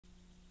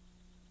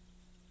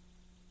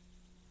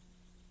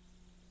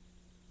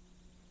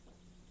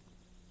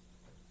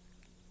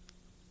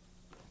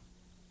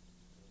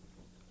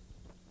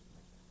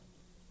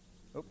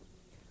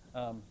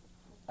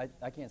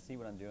I can't see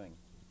what I'm doing.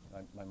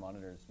 My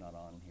monitor's not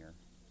on here.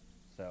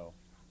 So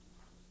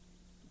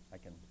I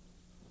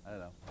don't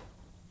know.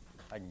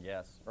 I can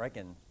guess. Or I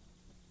can,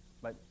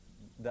 but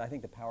I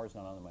think the power's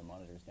not on and my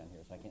monitor's down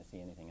here, so I can't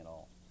see anything at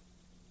all.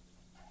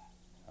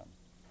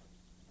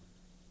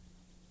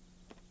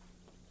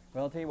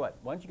 Well, I'll tell you what.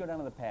 Why don't you go down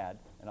to the pad,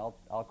 and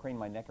I'll crane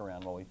my neck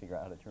around while we figure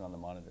out how to turn on the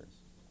monitors.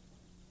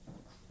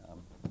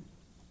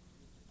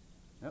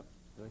 Nope.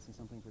 Did I see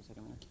something for a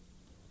second there?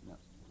 No.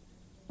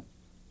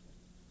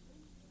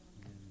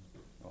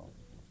 Oh.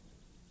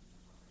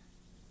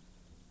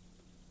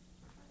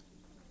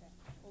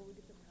 Well, we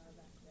get the power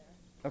back there.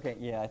 Okay.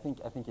 Yeah, I think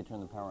you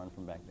turn the power on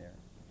from back there.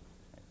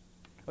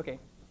 Okay.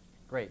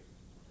 Great.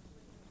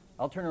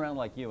 I'll turn around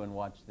like you and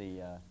watch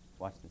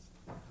this.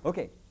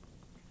 Okay.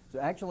 So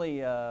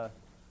actually,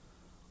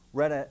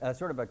 we're at a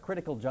sort of a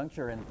critical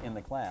juncture in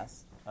the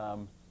class.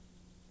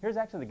 Here's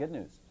actually the good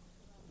news.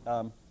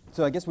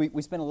 So I guess we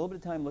spent a little bit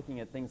of time looking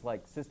at things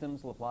like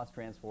systems, Laplace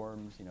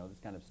transforms, this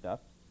kind of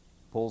stuff,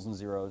 poles and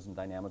zeros and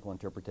dynamical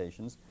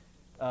interpretations.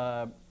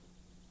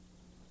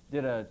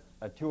 Did a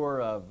tour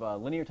of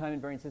linear time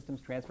invariant systems,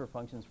 transfer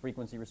functions,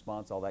 frequency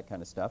response, all that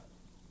kind of stuff.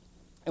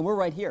 And we're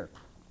right here.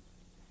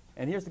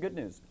 And here's the good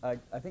news. I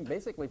think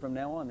basically from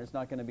now on, there's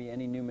not going to be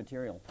any new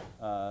material,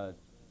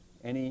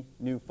 any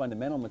new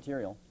fundamental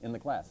material in the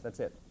class. That's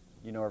it.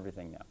 You know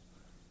everything now.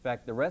 In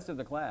fact, the rest of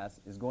the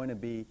class is going to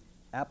be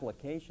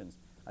applications.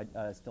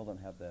 I still don't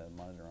have the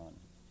monitor on.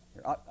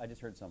 Here. Oh, I just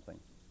heard something.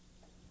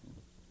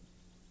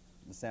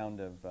 The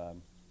sound of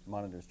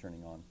monitors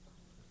turning on.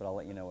 But I'll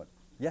let you know what.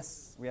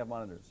 Yes, we have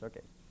monitors.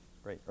 Okay,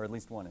 great. Or at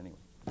least one anyway.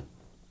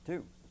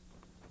 Two.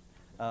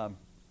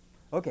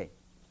 Okay.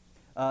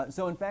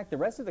 So in fact, the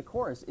rest of the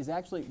course is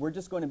actually, we're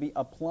just going to be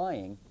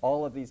applying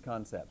all of these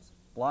concepts.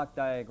 Block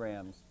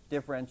diagrams,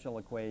 differential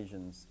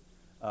equations,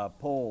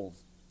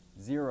 poles,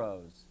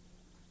 zeros,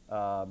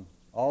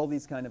 all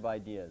these kind of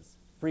ideas,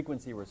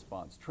 frequency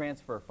response,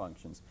 transfer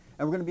functions.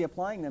 And we're going to be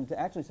applying them to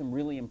actually some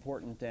really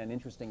important and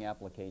interesting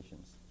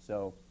applications.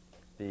 So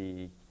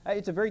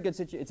it's a very good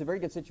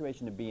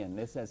situation to be in.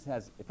 This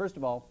has first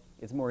of all,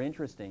 it's more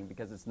interesting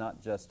because it's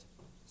not just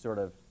sort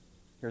of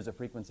here's a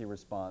frequency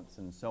response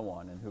and so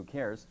on, and who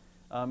cares.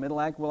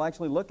 We'll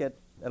actually look at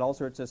all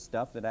sorts of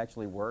stuff that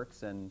actually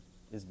works and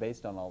is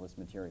based on all this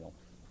material.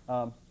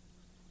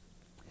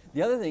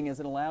 The other thing is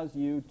it allows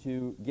you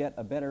to get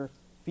a better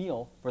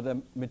feel for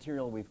the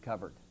material we've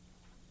covered,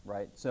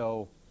 right?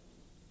 So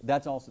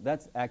that's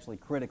actually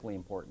critically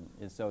important,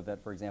 is so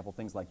that, for example,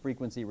 things like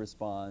frequency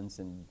response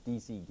and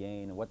DC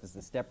gain and what does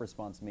the step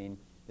response mean,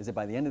 is that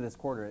by the end of this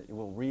quarter it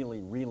will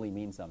really, really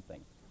mean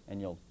something, and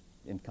you'll,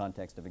 in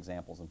context of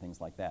examples and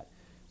things like that.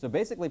 So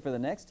basically for the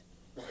next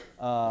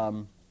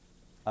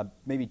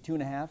maybe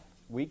 2.5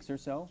 weeks or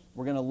so,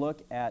 we're going to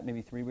look at,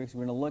 maybe 3 weeks,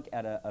 we're going to look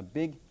at a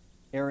big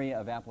area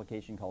of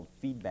application called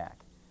feedback.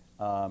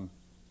 We'll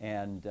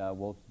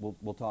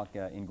talk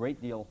a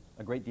great deal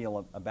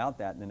about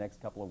that in the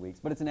next couple of weeks.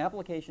 But it's an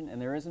application,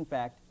 and there is, in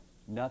fact,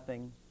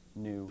 nothing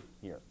new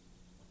here.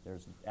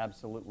 There's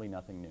absolutely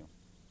nothing new.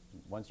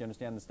 Once you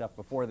understand the stuff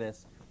before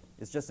this,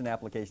 it's just an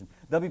application.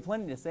 There'll be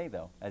plenty to say,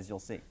 though, as you'll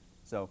see.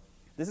 So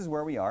this is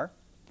where we are.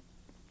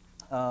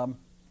 And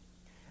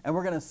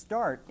we're going to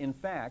start, in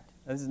fact,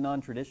 this is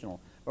non-traditional,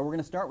 but we're going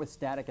to start with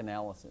static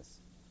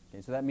analysis.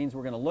 Okay, so that means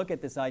we're going to look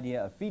at this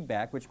idea of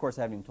feedback, which, of course,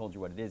 I haven't even told you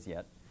what it is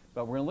yet.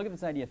 But we're going to look at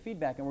this idea of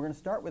feedback, and we're going to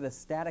start with a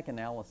static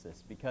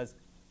analysis, because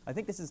I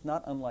think this is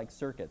not unlike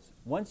circuits.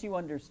 Once you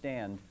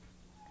understand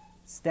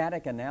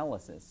static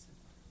analysis,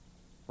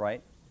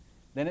 right,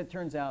 then it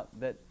turns out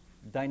that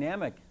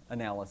dynamic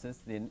analysis,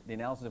 the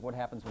analysis of what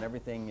happens when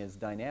everything is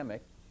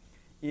dynamic,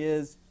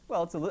 is,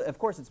 well, of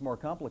course it's more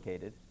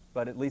complicated,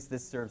 but at least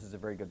this serves as a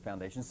very good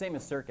foundation. Same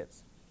as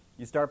circuits.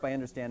 You start by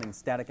understanding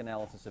static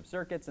analysis of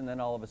circuits, and then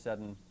all of a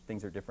sudden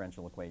things are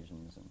differential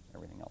equations and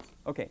everything else.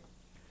 Okay,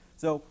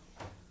 so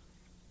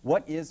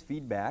what is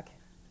feedback?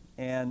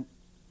 And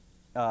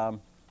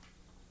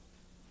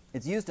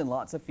it's used in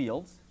lots of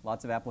fields,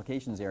 lots of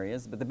applications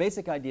areas, but the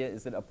basic idea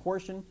is that a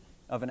portion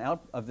of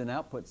an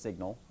output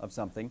signal of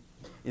something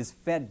is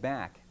fed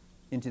back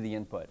into the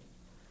input.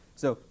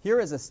 So here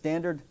is a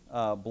standard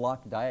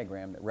block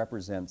diagram that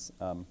represents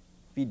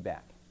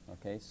feedback.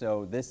 Okay,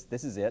 so this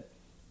is it.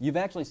 You've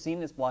actually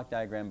seen this block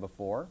diagram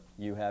before.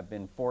 You have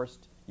been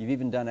forced, you've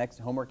even done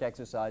homework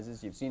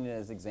exercises, you've seen it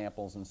as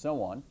examples and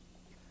so on.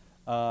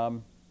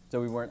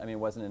 So it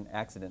wasn't an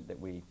accident that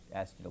we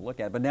asked you to look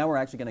at, but now we're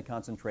actually going to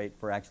concentrate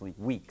for actually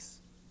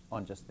weeks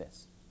on just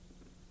this.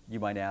 You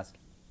might ask,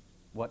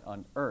 what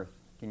on earth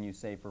can you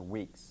say for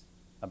weeks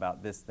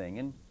about this thing?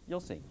 And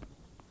you'll see.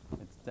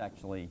 It's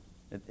actually,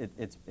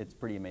 it's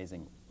pretty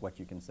amazing what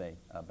you can say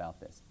about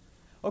this.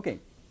 Okay,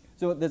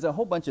 so there's a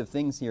whole bunch of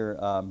things here.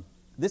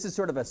 This is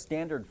sort of a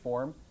standard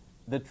form.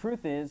 The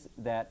truth is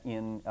that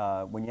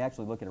when you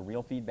actually look at a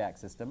real feedback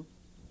system,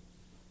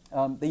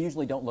 they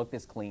usually don't look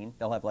this clean.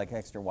 They'll have like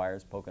extra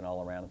wires poking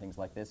all around and things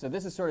like this. So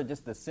this is sort of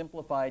just the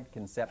simplified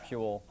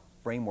conceptual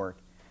framework.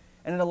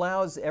 And it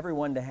allows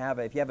everyone to have,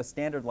 if you have a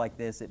standard like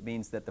this, it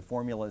means that the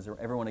formulas, or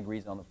everyone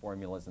agrees on the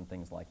formulas and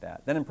things like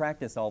that. Then in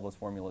practice, all those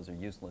formulas are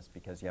useless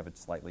because you have a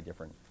slightly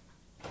different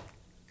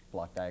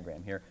block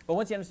diagram here. But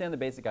once you understand the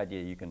basic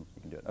idea, you can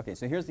do it. Okay,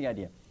 so here's the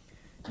idea.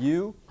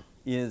 U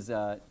is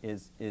an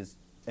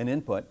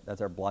input.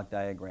 That's our block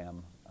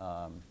diagram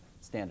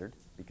standard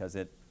because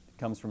it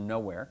comes from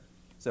nowhere.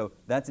 So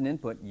that's an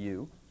input,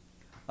 U.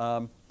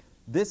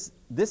 This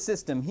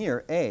system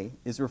here, A,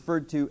 is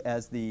referred to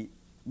as the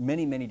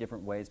many, many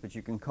different ways, but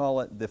you can call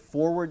it the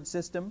forward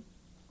system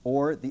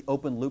or the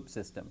open loop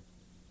system.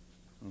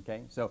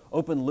 Okay, so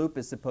open loop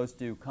is supposed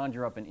to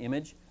conjure up an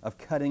image of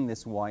cutting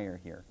this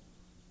wire here,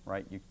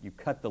 right? You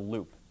cut the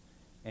loop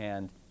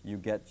and you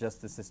get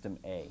just the system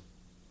A.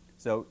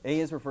 So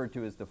A is referred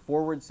to as the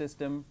forward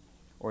system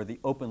or the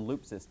open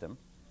loop system.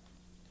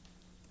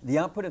 The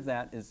output of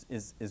that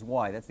is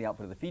Y. That's the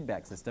output of the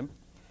feedback system.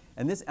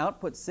 And this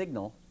output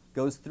signal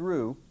goes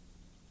through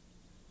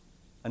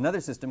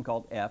another system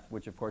called F,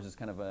 which of course is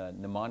kind of a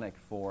mnemonic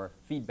for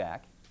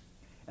feedback.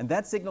 And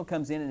that signal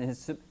comes in and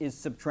is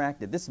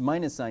subtracted. This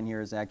minus sign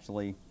here is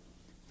actually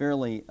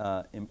fairly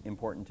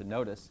important to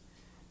notice.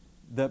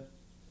 The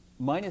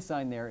minus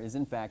sign there is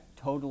in fact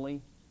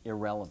totally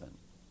irrelevant.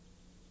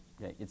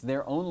 Okay? It's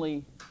there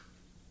only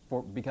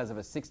because of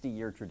a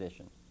 60-year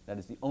tradition. That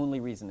is the only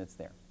reason it's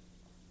there.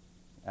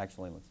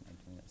 Actually, let's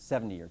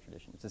 70-year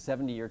tradition. It's a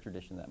 70-year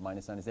tradition that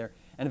minus sign is there.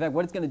 And in fact,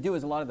 what it's going to do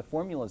is a lot of the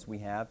formulas we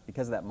have,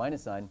 because of that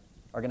minus sign,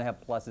 are going to have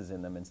pluses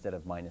in them instead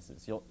of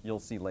minuses. You'll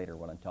see later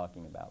what I'm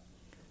talking about.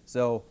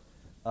 So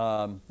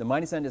the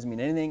minus sign doesn't mean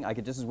anything. I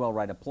could just as well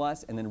write a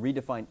plus and then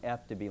redefine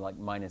F to be like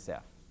minus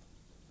F.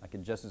 I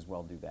could just as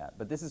well do that.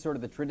 But this is sort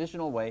of the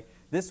traditional way.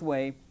 This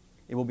way,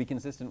 it will be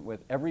consistent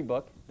with every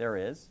book there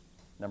is,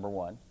 number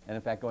one, and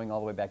in fact, going all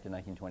the way back to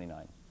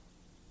 1929.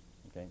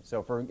 Okay,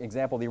 so for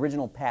example, the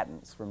original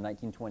patents from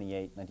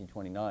 1928,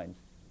 1929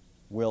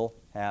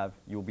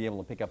 you will be able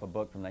to pick up a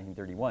book from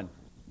 1931.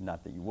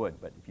 Not that you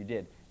would, but if you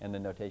did, and the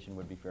notation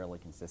would be fairly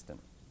consistent.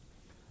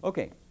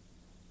 Okay,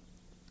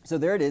 so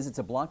there it is. It's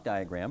a block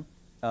diagram.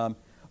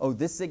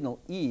 This signal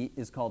E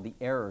is called the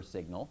error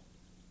signal,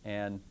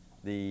 and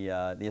the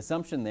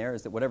assumption there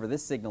is that whatever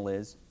this signal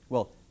is,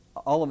 well,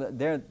 all of it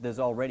there's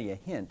already a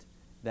hint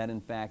that in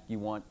fact you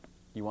want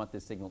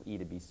this signal E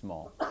to be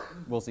small.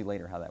 We'll see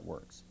later how that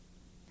works.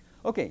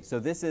 Okay, so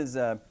this is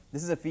a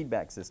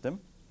feedback system,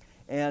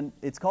 and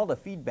it's called a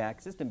feedback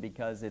system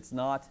because it's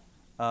not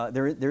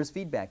there's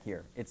feedback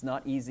here. It's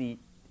not easy.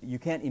 You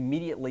can't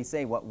immediately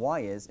say what Y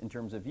is in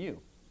terms of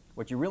U.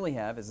 What you really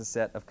have is a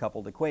set of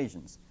coupled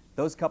equations.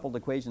 Those coupled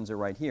equations are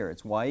right here.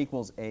 It's Y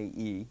equals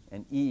AE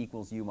and E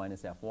equals U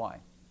minus FY.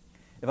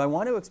 If I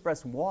want to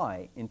express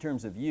Y in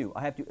terms of U,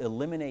 I have to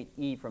eliminate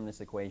E from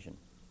this equation.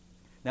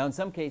 Now, in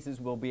some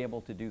cases, we'll be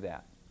able to do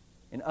that.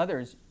 In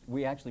others,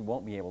 we actually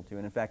won't be able to.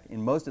 And in fact,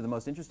 in most of the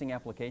most interesting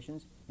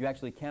applications, you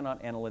actually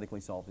cannot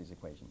analytically solve these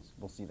equations.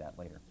 We'll see that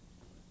later.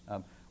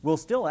 We'll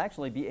still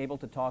actually be able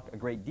to talk a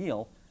great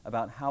deal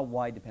about how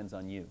Y depends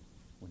on U,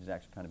 which is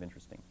actually kind of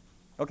interesting.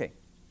 Okay.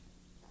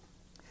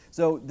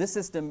 So this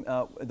system,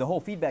 the whole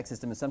feedback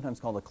system is sometimes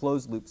called a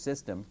closed loop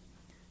system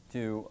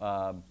to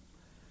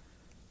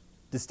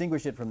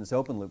distinguish it from this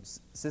open loop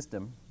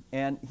system.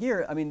 And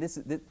here, I mean,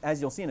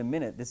 as you'll see in a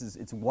minute,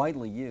 it's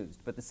widely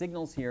used. But the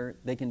signals here,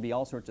 they can be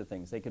all sorts of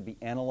things. They could be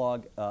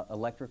analog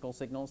electrical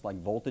signals,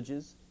 like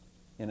voltages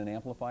in an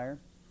amplifier.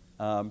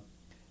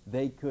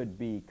 They could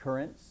be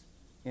currents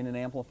in an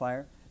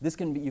amplifier. This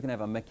can be, you can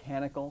have a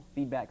mechanical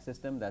feedback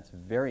system. That's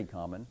very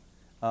common.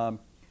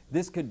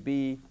 This could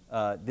be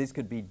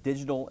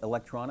digital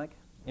electronic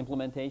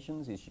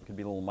implementations. These could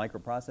be little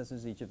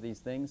microprocessors, each of these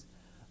things.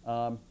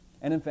 And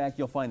in fact,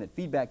 you'll find that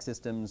feedback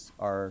systems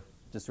are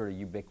just sort of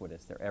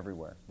ubiquitous. They're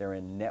everywhere. They're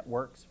in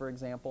networks, for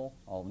example.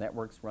 All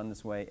networks run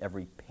this way.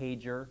 Every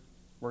pager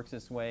works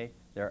this way.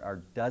 There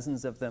are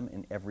dozens of them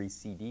in every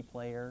CD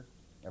player,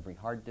 every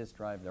hard disk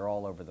drive. They're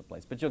all over the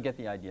place. But you'll get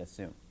the idea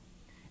soon.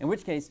 In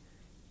which case,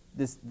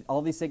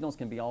 all these signals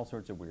can be all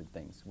sorts of weird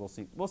things. We'll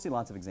see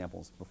lots of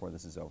examples before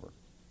this is over.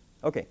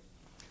 Okay,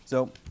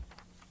 so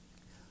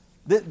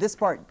this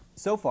part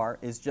so far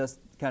is just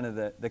kind of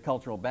the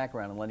cultural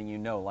background and letting you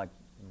know like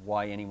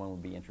why anyone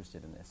would be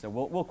interested in this. So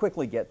we'll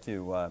quickly get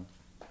to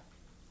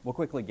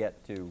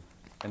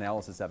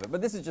analysis of it.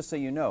 But this is just so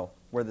you know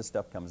where this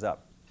stuff comes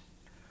up.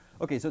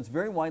 Okay, so it's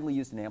very widely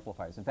used in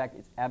amplifiers. In fact,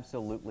 it's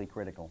absolutely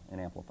critical in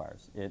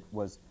amplifiers. It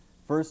was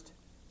first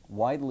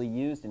widely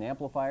used in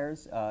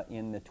amplifiers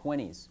in the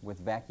 1920s with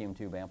vacuum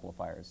tube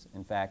amplifiers.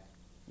 In fact,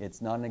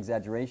 it's not an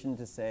exaggeration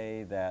to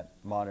say that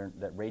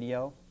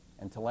radio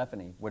and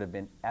telephony would have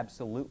been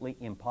absolutely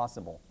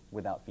impossible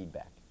without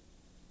feedback.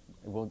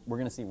 We're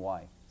going to see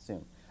why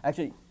soon.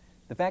 Actually,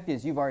 the fact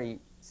is you've already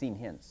seen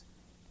hints.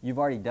 You've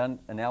already done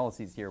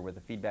analyses here with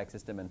the feedback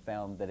system and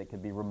found that it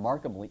could be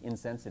remarkably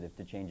insensitive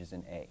to changes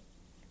in A.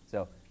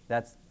 So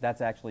that's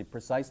actually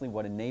precisely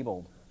what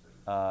enabled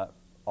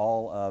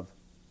all of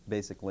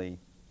basically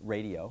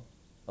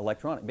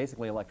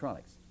basically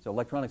electronics. So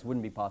electronics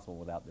wouldn't be possible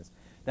without this.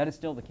 That is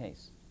still the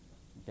case.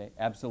 Okay,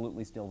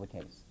 absolutely still the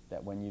case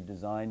that when you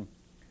design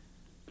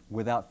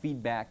without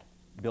feedback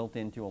built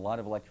into a lot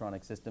of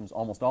electronic systems,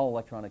 almost all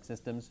electronic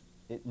systems,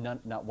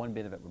 not one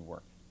bit of it would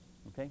work.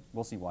 Okay,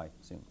 we'll see why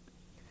soon.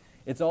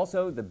 It's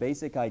also the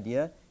basic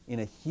idea in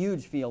a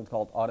huge field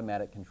called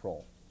automatic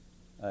control.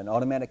 An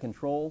automatic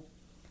control,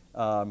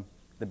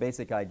 the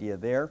basic idea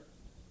there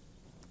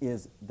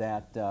is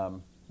that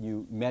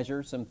you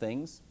measure some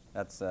things.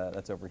 That's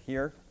over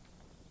here.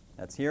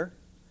 That's here.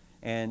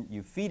 And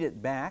you feed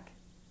it back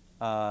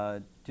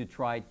to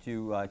try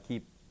to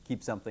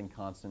keep something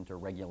constant or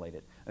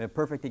regulated. A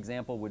perfect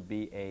example would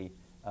be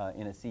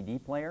in a CD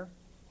player.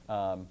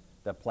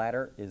 The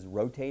platter is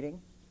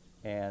rotating,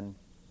 and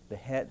the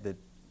head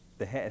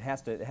it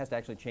has to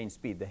actually change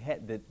speed.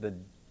 The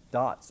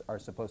dots are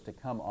supposed to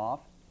come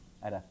off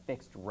at a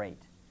fixed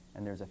rate,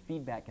 and there's a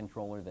feedback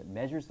controller that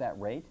measures that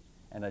rate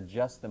and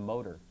adjusts the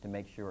motor to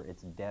make sure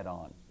it's dead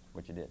on,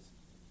 which it is.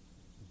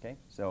 Okay,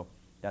 so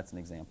that's an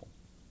example,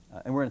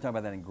 and we're going to talk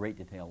about that in great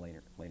detail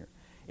later.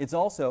 It's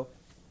also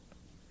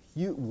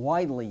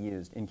widely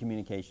used in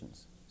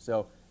communications.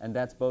 So, and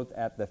that's both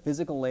at the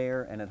physical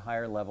layer and at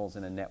higher levels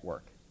in a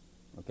network.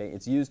 Okay,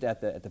 it's used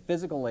at the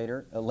physical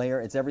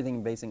layer. It's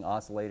everything basing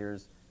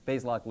oscillators.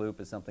 Phase lock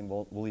loop is something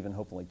we'll even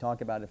hopefully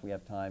talk about if we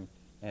have time,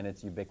 and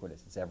it's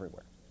ubiquitous. It's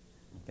everywhere.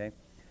 Okay,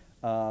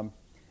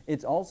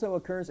 it also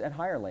occurs at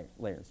higher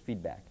layers,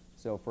 feedback.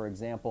 So, for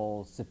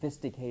example,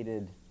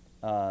 sophisticated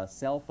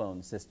cell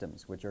phone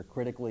systems, which are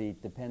critically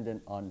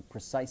dependent on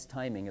precise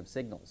timing of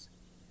signals.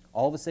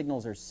 All the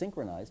signals are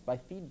synchronized by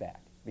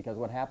feedback, because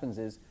what happens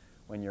is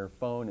when your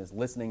phone is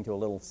listening to a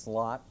little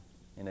slot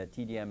in a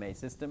TDMA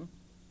system,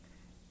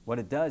 what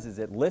it does is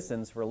it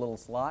listens for a little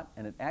slot,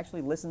 and it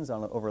actually listens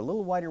over a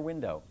little wider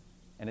window,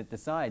 and it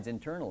decides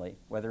internally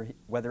whether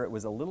it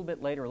was a little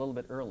bit late or a little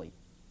bit early,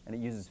 and it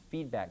uses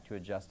feedback to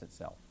adjust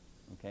itself.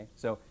 Okay?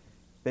 So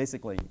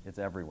basically, it's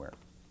everywhere.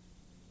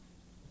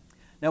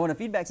 Now, when a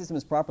feedback system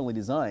is properly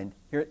designed,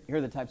 here are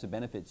the types of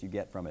benefits you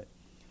get from it.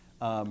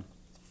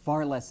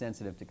 Far less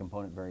sensitive to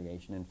component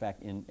variation. In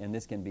fact, and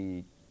this can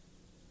be,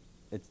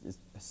 it's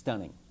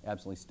stunning,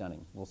 absolutely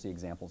stunning. We'll see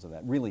examples of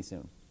that really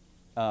soon.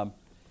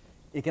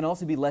 It can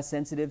also be less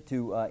sensitive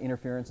to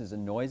interferences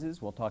and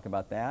noises. We'll talk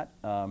about that.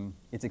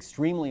 It's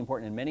extremely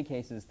important in many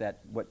cases that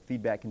what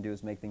feedback can do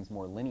is make things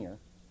more linear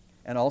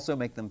and also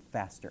make them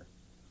faster.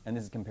 And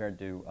this is compared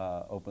to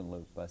open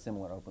loop,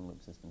 similar open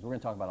loop systems. We're going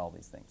to talk about all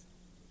these things.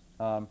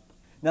 Now,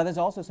 there's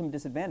also some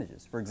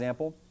disadvantages. For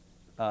example,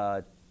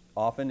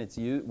 often it's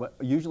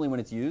usually when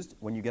it's used,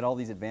 when you get all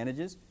these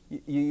advantages,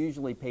 you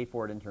usually pay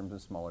for it in terms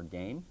of smaller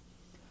gain.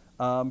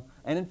 And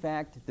in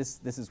fact, this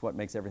is what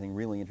makes everything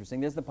really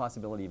interesting. There's the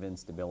possibility of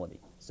instability.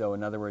 So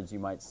in other words, you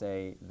might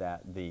say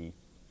that the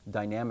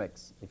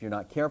dynamics, if you're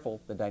not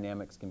careful, the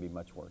dynamics can be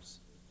much worse.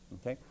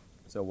 Okay?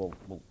 So we'll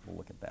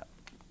look at that.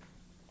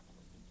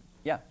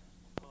 Yeah?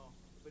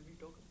 When we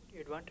talk about the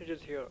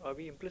advantages here, are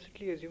we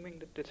implicitly assuming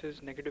that this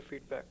is negative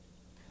feedback?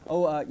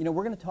 Oh, you know,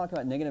 we're going to talk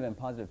about negative and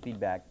positive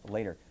feedback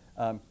later.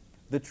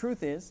 The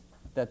truth is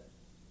that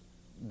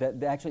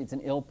actually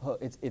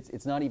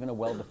it's not even a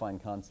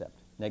well-defined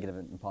concept, negative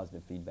and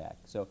positive feedback.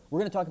 So we're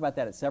going to talk about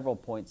that at several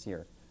points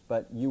here,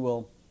 but you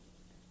will.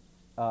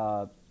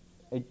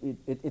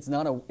 It's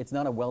not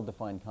a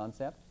well-defined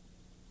concept,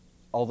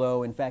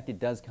 although in fact it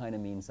does kind of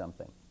mean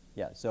something.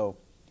 Yeah. So,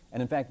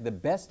 and in fact, the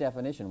best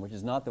definition, which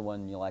is not the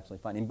one you'll actually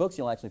find in books,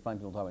 you'll actually find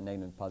people talk about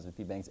negative and positive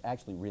feedback. It's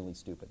actually really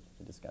stupid,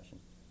 the discussion,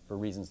 for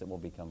reasons that will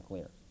become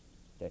clear.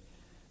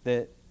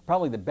 Okay.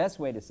 Probably the best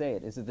way to say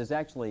it is that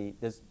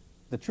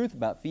the truth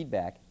about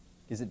feedback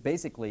is that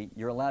basically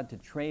you're allowed to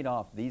trade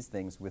off these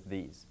things with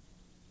these.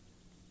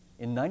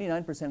 In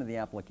 99% of the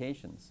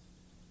applications,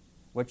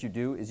 what you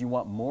do is you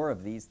want more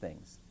of these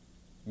things.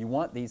 You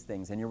want these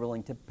things, and you're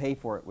willing to pay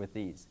for it with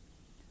these.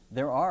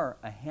 There are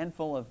a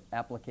handful of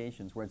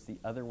applications where it's the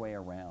other way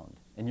around,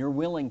 and you're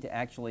willing to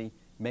actually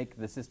make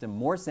the system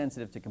more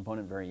sensitive to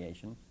component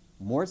variation,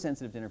 more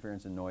sensitive to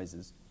interference and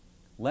noises,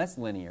 less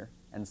linear,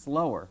 and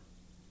slower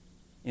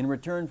in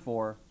return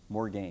for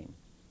more gain.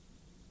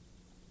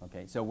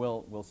 Okay, so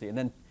we'll see.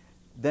 And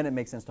then it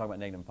makes sense to talk about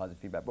negative and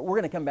positive feedback. But we're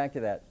going to come back to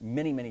that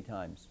many, many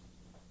times,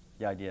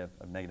 the idea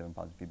of negative and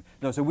positive feedback.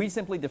 No, so we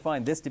simply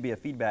define this to be a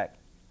feedback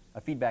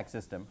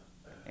system.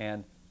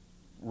 And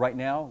right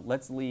now,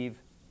 let's leave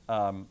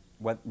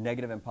what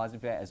negative and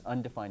positive feedback as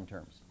undefined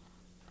terms.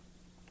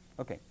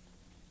 Okay.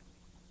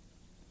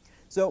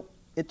 So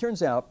it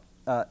turns out,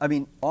 I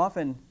mean,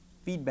 often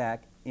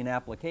feedback in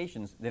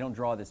applications, they don't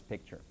draw this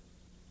picture.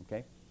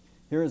 Okay?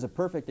 Here is a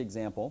perfect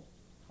example.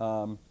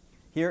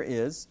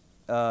 Here's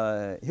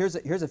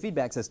a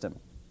feedback system.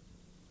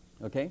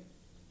 Okay?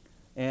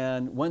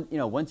 And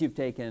once you've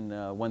taken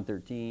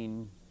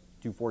 113,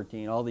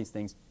 214, all these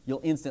things,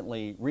 you'll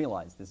instantly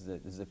realize this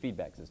is a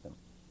feedback system.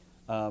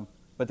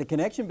 But the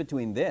connection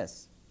between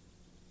this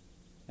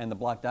and the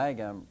block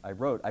diagram I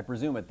wrote, I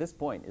presume at this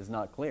point, is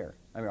not clear.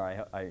 I mean,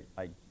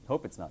 I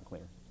hope it's not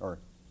clear, or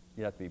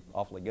you'd have to be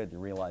awfully good to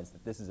realize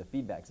that this is a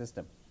feedback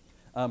system.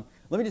 Let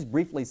me just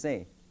briefly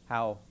say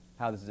how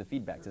how this is a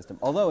feedback system.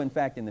 Although, in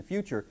fact, in the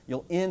future,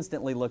 you'll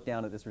instantly look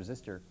down at this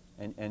resistor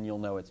and you'll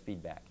know it's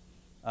feedback.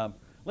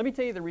 Let me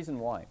tell you the reason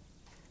why.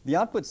 The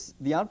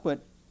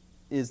output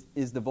is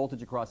the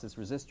voltage across this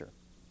resistor.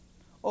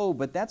 Oh,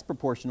 but that's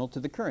proportional to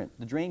the current,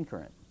 the drain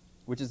current,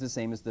 which is the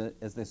same as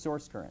the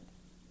source current.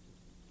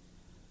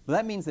 Well,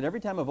 that means that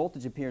every time a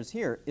voltage appears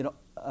here,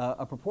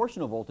 a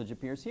proportional voltage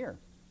appears here.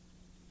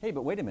 Hey,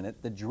 but wait a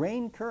minute. The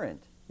drain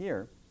current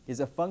here is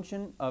a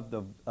function of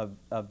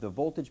the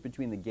voltage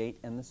between the gate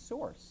and the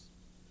source.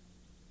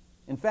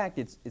 In fact,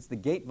 it's the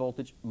gate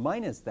voltage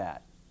minus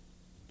that.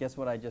 Guess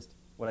what I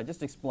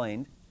just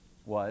explained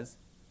was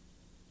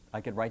I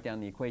could write down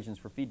the equations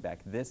for feedback.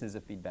 This is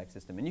a feedback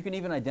system. And you can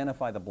even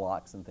identify the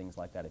blocks and things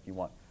like that if you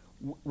want.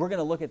 We're going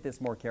to look at this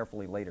more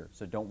carefully later,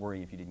 so don't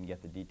worry if you didn't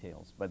get the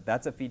details. But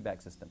that's a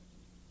feedback system.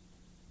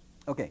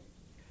 Okay.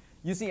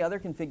 You see other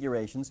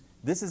configurations.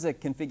 This is a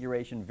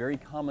configuration very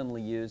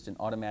commonly used in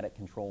automatic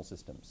control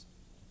systems.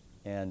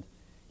 And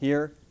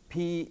here,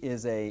 P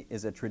is a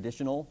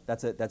traditional,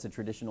 that's a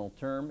traditional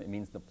term. It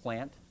means the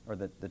plant, or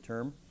the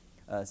term.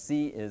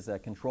 C is a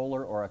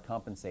controller or a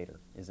compensator,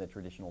 is a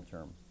traditional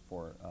term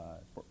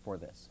for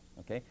this.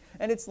 Okay?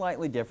 And it's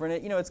slightly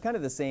different. You know, it's kind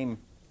of the same,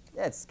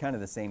 yeah, it's kind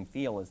of the same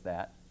feel as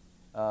that.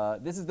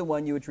 This is the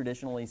one you would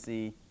traditionally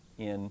see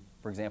in,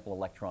 for example,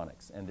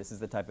 electronics. And this is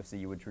the type of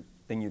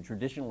thing you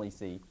traditionally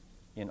see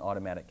in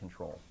automatic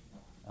control.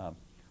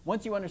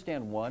 Once you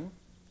understand one,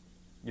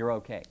 you're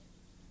okay.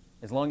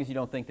 As long as you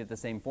don't think that the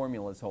same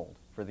formulas hold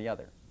for the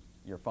other,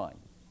 you're fine.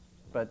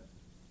 But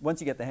once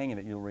you get the hang of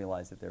it, you'll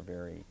realize that they're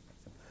very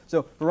simple.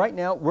 So for right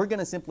now, we're going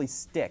to simply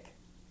stick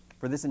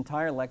for this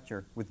entire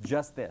lecture with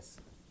just this.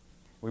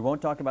 We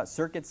won't talk about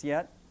circuits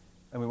yet,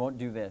 and we won't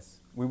do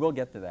this. We will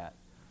get to that.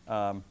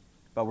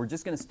 But we're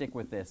just going to stick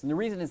with this. And the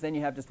reason is then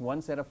you have just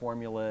one set of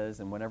formulas,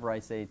 and whenever I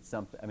say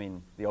something, I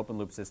mean, the open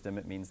loop system,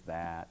 it means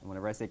that. And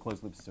whenever I say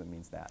closed loop system, it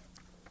means that.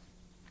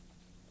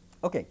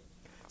 Okay,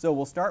 so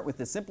we'll start with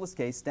the simplest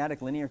case,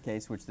 static linear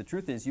case, which the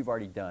truth is you've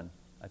already done.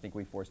 I think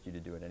we forced you to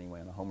do it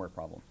anyway on a homework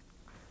problem.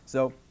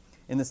 So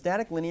in the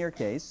static linear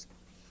case,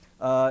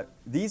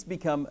 these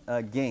become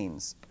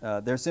gains.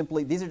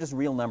 These are just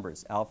real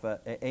numbers, alpha,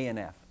 A and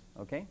F,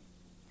 okay?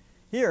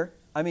 Here,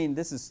 I mean,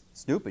 this is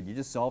stupid. You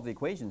just solve the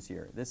equations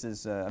here. This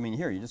is, I mean,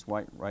 here, you just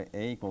write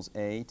A equals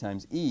A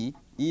times E.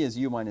 E is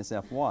U minus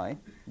Fy.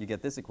 You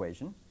get this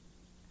equation.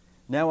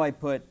 Now I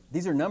put,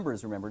 these are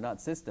numbers, remember, not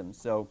systems.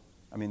 So,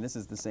 I mean, this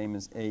is the same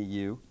as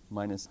AU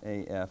minus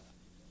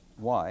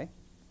AFY.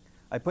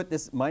 I put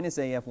this minus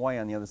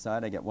AFY on the other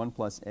side. I get 1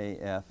 plus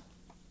AFY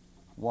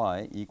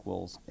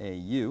equals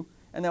AU.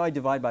 And now I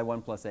divide by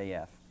 1 plus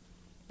AF.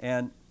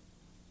 And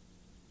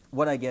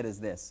what I get is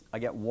this. I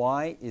get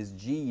Y is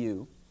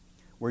GU,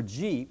 where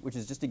G, which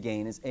is just a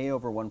gain, is A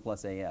over 1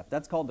 plus AF.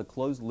 That's called the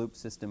closed loop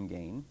system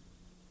gain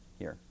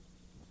here.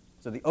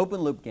 So the open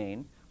loop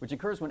gain, which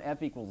occurs when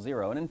F equals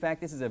 0. And in fact,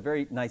 this is a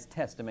very nice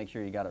test to make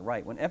sure you got it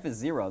right. When F is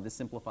 0, this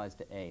simplifies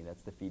to A.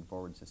 That's the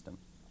feed-forward system.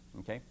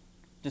 Okay?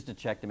 Just to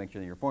check to make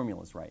sure that your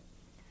formula is right.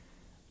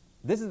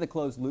 This is the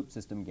closed loop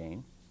system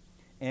gain.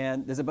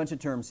 And there's a bunch of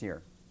terms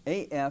here.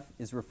 AF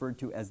is referred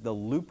to as the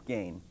loop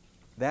gain.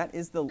 That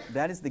is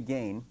the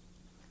gain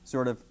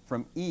sort of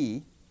from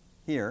E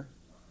here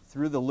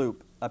through the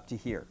loop up to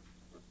here.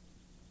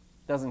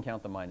 Doesn't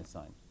count the minus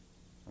sign.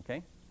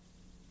 Okay?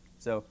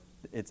 So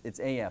it's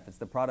AF. It's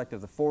the product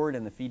of the forward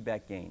and the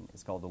feedback gain.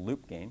 It's called the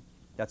loop gain.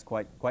 That's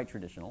quite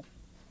traditional.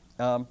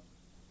 And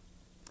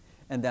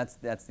that's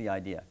the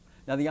idea.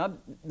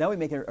 Now we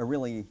make a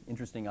really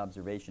interesting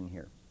observation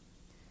here.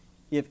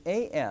 If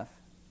AF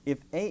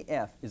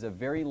is a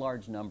very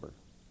large number,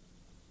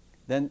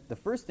 then the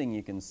first thing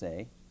you can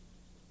say,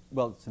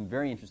 well, some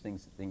very interesting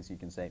things you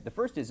can say. The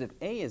first is if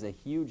A is a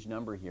huge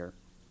number here,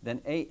 then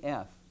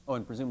AF, oh,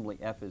 and presumably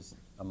F is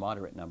a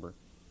moderate number,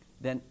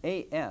 then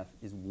AF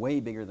is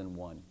way bigger than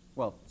 1.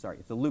 Well, sorry,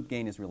 if the loop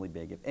gain is really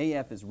big. If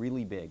AF is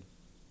really big,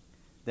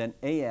 then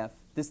AF,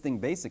 this thing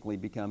basically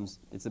becomes,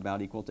 it's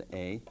about equal to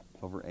A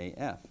over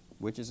AF,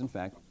 which is in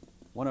fact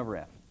 1 over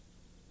F.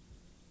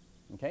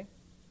 Okay?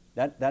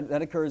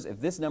 That occurs if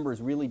this number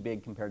is really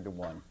big compared to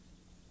 1.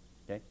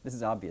 Okay? This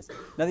is obvious.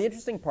 Now the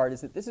interesting part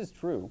is that this is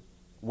true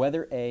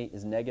whether A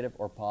is negative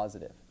or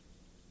positive.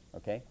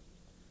 Okay?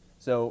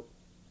 So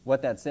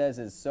what that says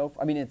is, so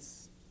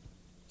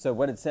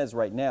what it says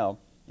right now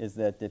is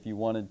that if you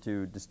wanted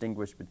to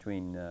distinguish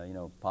between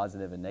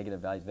positive and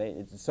negative values of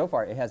A, so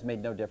far it has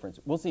made no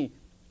difference. We'll see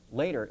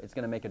later it's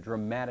going to make a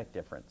dramatic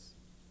difference,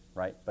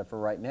 right? But for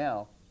right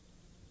now,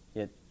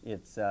 it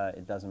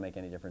doesn't make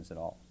any difference at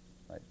all.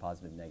 Right?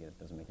 Positive, negative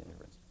doesn't make any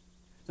difference.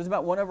 So it's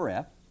about 1 over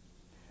F.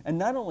 And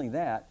not only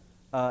that,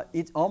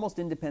 it's almost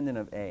independent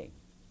of A.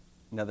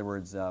 In other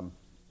words, A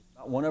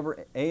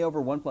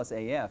over 1 plus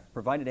AF,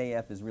 provided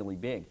AF is really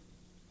big.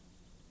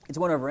 It's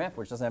 1 over F,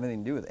 which doesn't have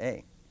anything to do with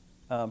A.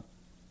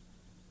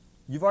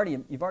 You've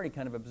already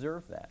kind of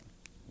observed that,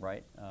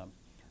 right?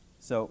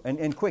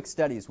 And quick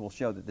studies will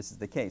show that this is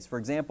the case. For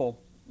example,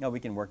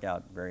 we can work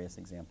out various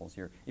examples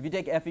here. If you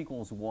take F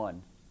equals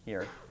 1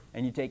 here,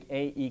 and you take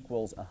A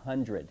equals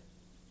 100,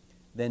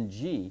 then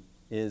G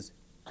is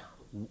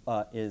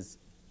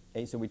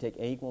A. So we take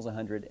A equals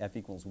 100, F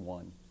equals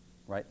 1,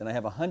 right? Then I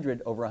have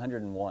 100 over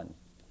 101.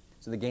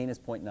 So the gain is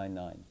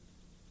 0.99,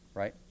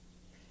 right?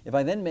 If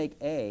I then make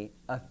A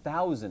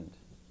 1,000,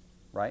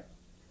 right?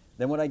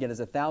 Then what I get is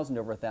 1,000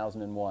 over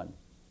 1,001.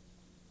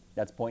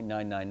 That's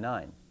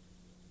 0.999,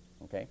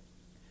 okay?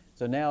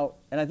 So now,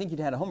 and I think you'd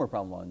had a homework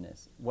problem on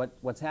this.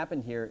 What's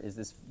happened here is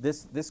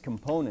this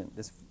component,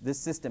 this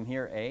system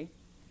here, A,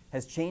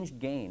 has changed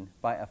gain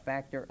by a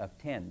factor of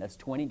 10. That's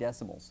 20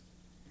 decibels.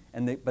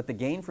 But the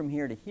gain from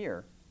here to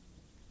here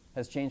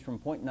has changed from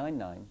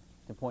 0.99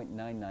 to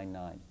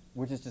 0.999,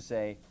 which is to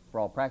say, for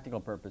all practical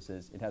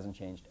purposes, it hasn't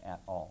changed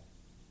at all.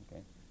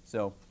 Okay?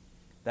 So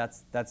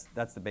that's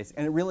the basic.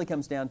 And it really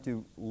comes down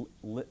to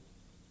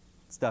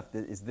stuff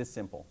that is this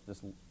simple,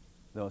 the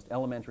most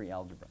elementary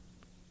algebra.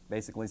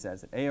 Basically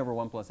says that A over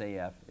 1 plus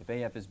AF, if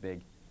AF is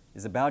big,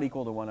 is about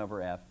equal to 1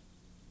 over F,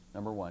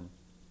 number one.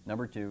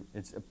 Number two,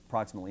 it's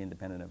approximately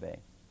independent of A.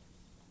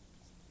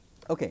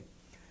 Okay,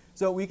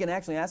 so we can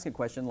actually ask a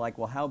question like,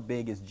 well, how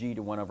big is G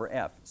to 1 over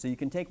F? So you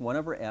can take 1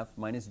 over F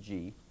minus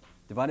G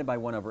divided by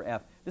 1 over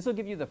F. This will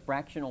give you the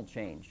fractional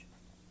change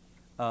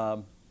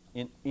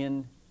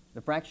in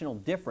the fractional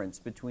difference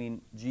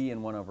between G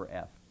and 1 over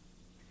F.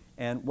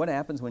 And what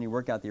happens when you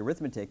work out the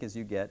arithmetic is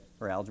you get,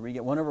 or algebra, you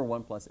get 1 over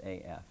 1 plus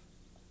AF.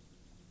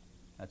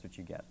 That's what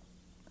you get.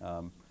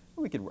 I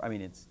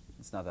mean, it's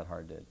not that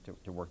hard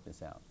to work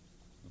this out.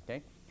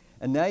 Okay?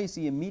 And now you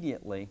see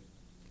immediately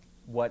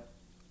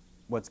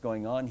what's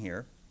going on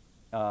here.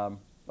 So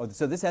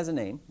this has a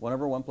name, 1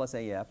 over 1 plus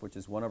AF, which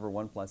is 1 over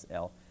 1 plus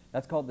L.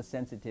 That's called the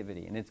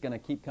sensitivity. And it's going to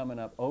keep coming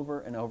up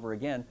over and over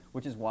again,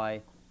 which is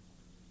why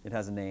it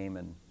has a name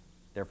and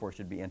therefore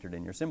should be entered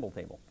in your symbol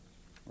table.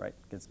 Right?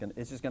 It's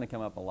just going to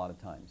come up a lot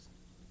of times.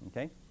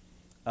 Okay?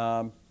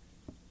 And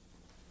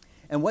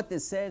what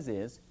this says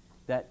is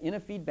that in a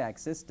feedback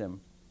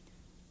system,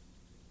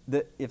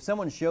 if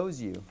someone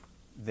shows you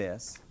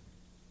this,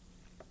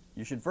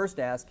 you should first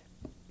ask,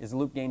 is the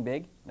loop gain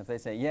big? And if they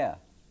say, yeah,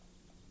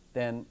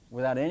 then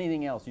without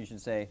anything else, you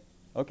should say,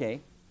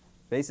 okay,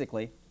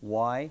 basically,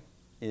 y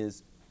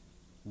is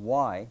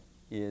 1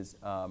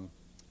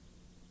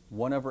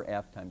 over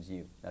F times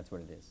U. That's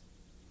what it is.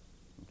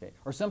 Okay.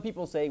 Or some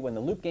people say when the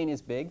loop gain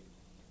is big,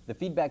 the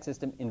feedback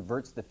system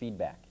inverts the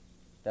feedback.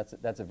 That's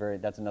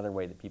another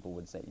way that people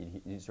would say.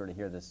 You sort of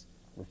hear this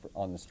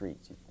on the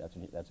streets. That's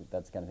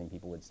the kind of thing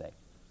people would say.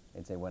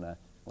 They'd say when a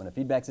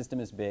feedback system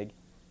is big,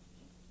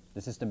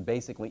 the system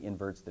basically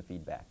inverts the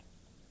feedback,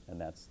 and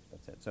that's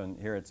it. So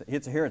here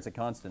it's a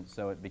constant,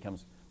 so it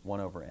becomes 1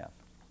 over F.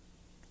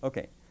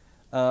 Okay.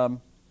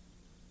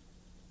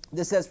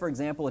 This says, for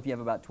example, if you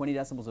have about 20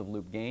 decibels of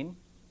loop gain,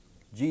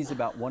 G is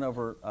about 1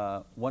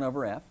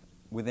 over F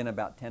within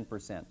about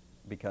 10%,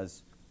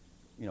 because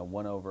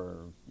 1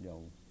 over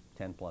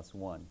 10 plus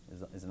 1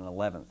 is an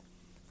 11th.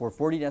 For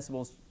 40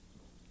 decibels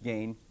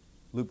gain,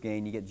 loop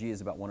gain, you get G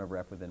is about 1 over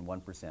F within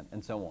 1%,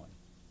 and so on.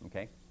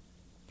 Okay?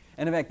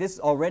 And in fact, this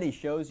already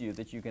shows you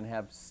that you can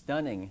have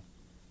stunning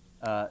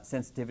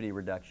sensitivity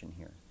reduction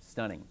here.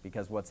 Stunning,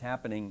 because what's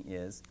happening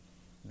is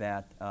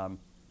that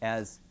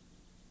as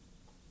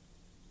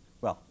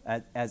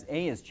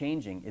A is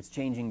changing, it's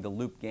changing the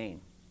loop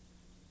gain.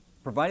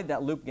 Provided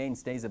that loop gain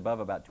stays above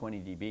about 20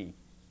 dB,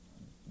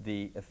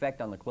 the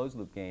effect on the closed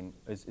loop gain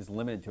is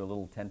limited to a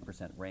little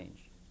 10%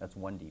 range. That's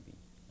 1 dB,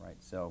 right?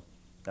 So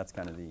that's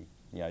kind of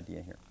the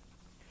idea here.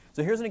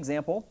 So here's an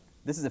example.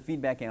 This is a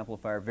feedback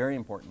amplifier, very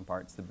important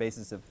part. It's the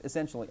basis of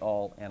essentially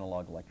all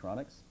analog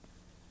electronics.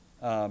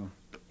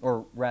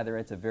 Or rather,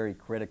 it's a very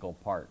critical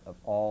part of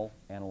all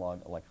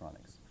analog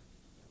electronics.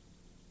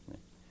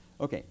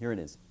 Okay, here it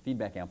is,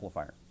 feedback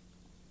amplifier.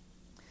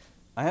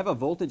 I have a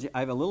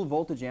little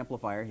voltage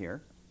amplifier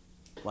here,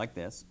 like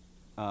this.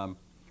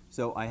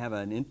 So I have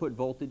an input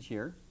voltage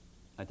here.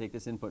 I take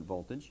this input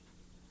voltage,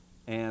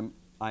 and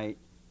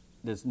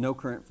there's no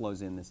current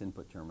flows in this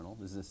input terminal.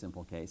 This is a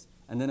simple case.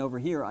 And then over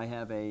here, I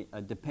have a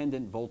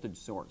dependent voltage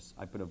source.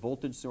 I put a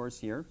voltage source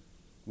here,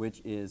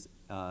 which is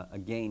a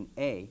gain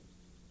A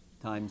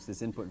times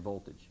this input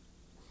voltage.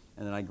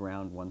 And then I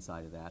ground one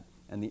side of that.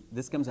 And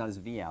this comes out as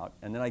V out.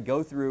 And then I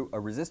go through a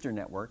resistor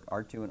network,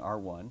 R2 and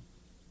R1,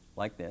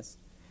 like this.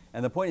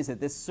 And the point is that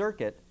this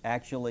circuit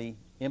actually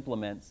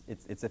implements,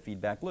 it's a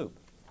feedback loop.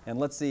 And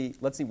let's see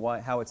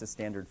how it's a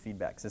standard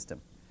feedback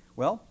system.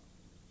 Well,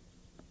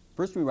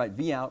 first we write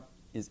V out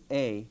is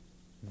A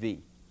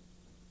V.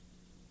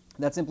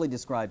 That simply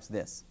describes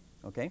this,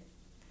 okay?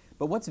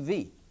 But what's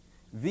V?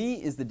 V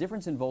is the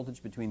difference in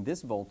voltage between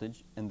this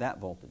voltage and that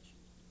voltage.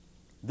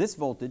 This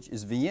voltage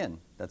is Vin,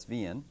 that's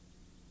Vin.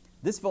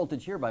 This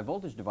voltage here by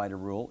voltage divider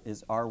rule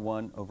is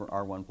R1 over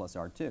R1 plus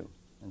R2.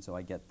 And so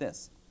I get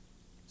this.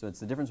 So it's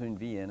the difference between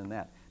Vin and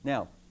that.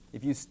 Now,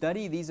 if you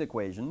study these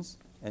equations,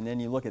 and then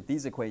you look at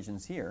these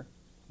equations here,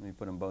 let me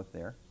put them both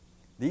there,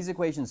 these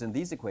equations and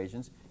these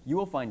equations, you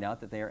will find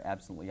out that they are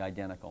absolutely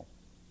identical.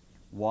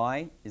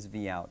 Y is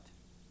V out.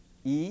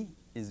 E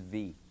is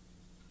V.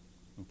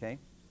 Okay?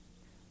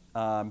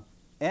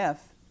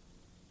 F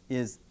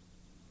is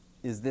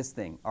is this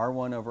thing,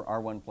 R1 over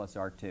R1 plus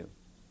R2.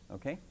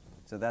 Okay?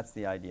 So that's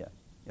the idea.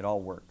 It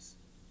all works.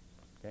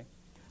 Okay?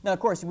 Now, of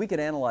course, we could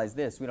analyze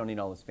this. We don't need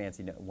all this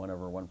fancy 1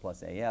 over 1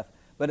 plus AF.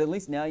 But at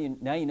least now you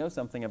know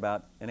something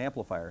about an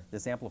amplifier,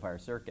 this amplifier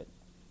circuit.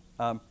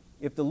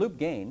 If the loop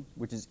gain,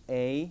 which is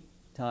A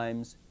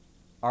times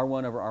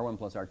R1 over R1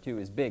 plus R2,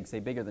 is big, say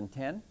bigger than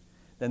 10,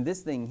 then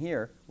this thing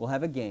here will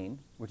have a gain,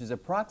 which is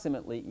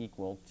approximately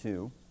equal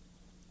to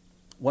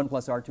 1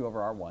 plus R2 over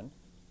R1.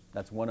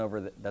 That's 1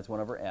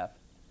 over F,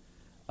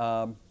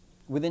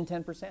 within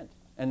 10%.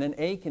 And then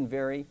A can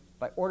vary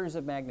by orders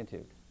of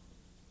magnitude.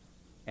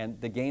 And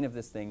the gain of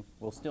this thing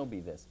will still be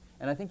this.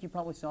 And I think you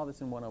probably saw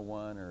this in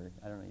 101, or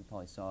I don't know, you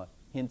probably saw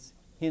hints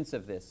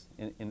of this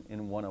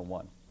in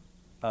 101.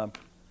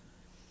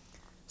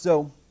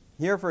 So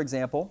here, for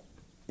example,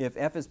 if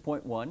F is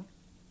 0.1,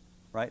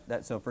 right?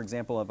 So for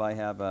example, if I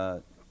have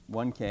a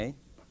 1K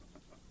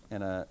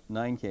and a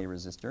 9K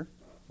resistor,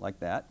 like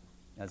that,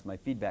 as my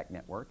feedback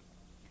network,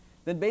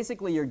 then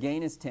basically your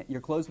gain is 10,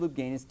 your closed loop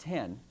gain is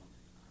 10,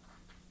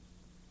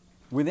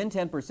 within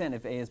 10%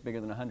 if A is bigger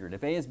than 100.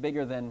 If A is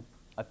bigger than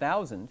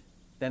 1,000,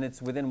 then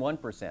it's within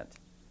 1%.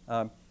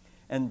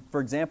 And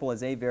for example,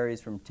 as A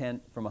varies from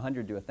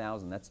 100 to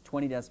 1,000, that's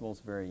 20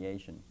 decibels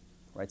variation,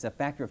 right? It's a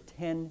factor of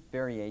 10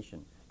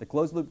 variation. The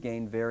closed loop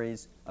gain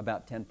varies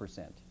about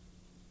 10%.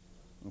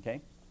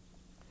 Okay?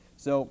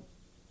 So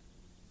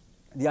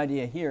the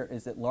idea here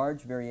is that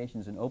large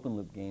variations in open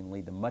loop gain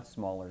lead to much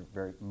smaller,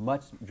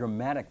 much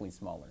dramatically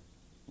smaller,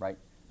 right?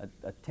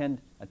 A 10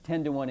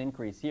 to 1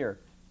 increase here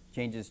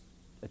changes,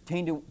 a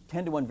 10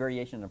 to 1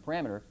 variation in a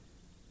parameter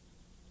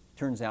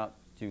turns out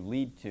to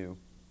lead to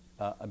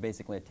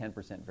basically a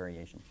 10%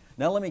 variation.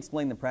 Now let me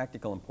explain the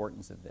practical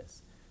importance of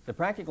this. The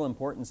practical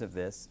importance of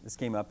this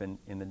came up in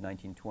the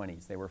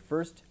 1920s. They were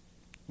first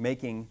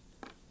making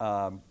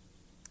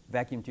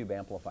vacuum tube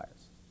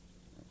amplifiers.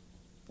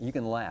 You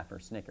can laugh or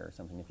snicker or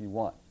something if you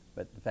want,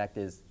 but the fact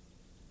is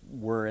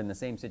we're in the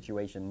same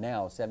situation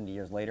now 70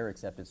 years later,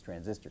 except it's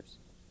transistors.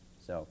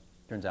 So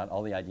turns out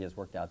all the ideas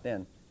worked out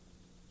then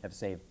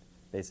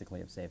basically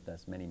have saved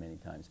us many, many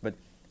times. But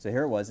so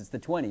here it was, it's the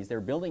 20s.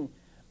 They're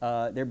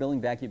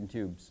building vacuum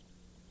tubes,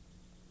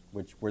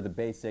 which were the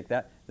basic,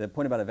 the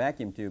point about a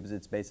vacuum tube is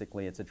it's a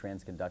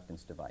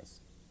transconductance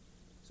device.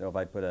 So if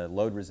I put a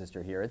load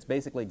resistor here, it's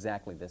basically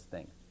exactly this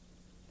thing.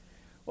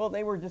 Well,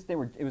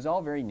 it was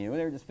all very new.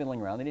 They were just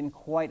fiddling around. They didn't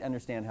quite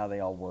understand how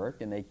they all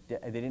worked, and they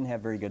didn't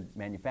have very good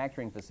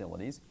manufacturing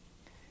facilities.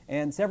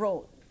 And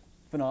several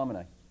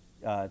phenomena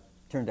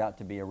turned out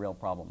to be a real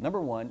problem.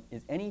 Number one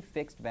is any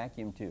fixed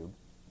vacuum tube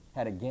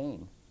had a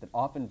gain that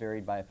often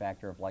varied by a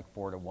factor of like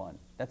 4 to 1.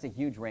 That's a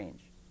huge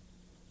range.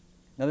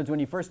 In other words, when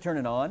you first turn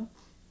it on,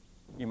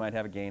 you might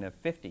have a gain of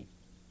 50.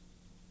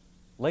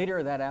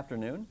 Later that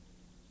afternoon,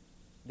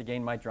 the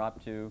gain might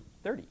drop to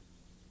 30.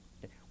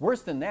 Okay.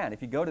 Worse than that,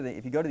 if you go to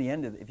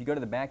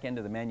the back end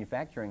of the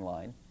manufacturing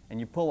line and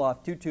you pull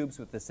off 2 tubes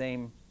with the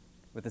same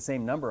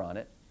number on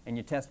it and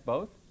you test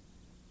both,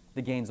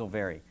 the gains will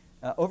vary.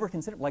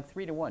 Like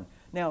 3 to 1.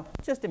 Now,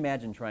 just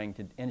imagine trying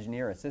to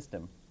engineer a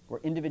system where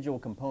individual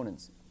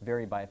components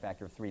vary by a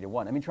factor of 3 to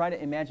 1. I mean, try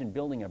to imagine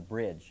building a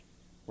bridge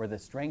where the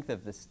strength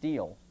of the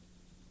steel,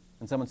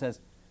 and someone says,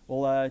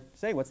 well,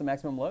 say, what's the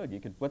maximum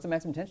load? What's the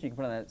maximum tension you can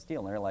put on that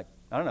steel? And they're like,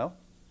 I don't know.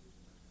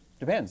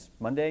 Depends.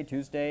 Monday,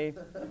 Tuesday.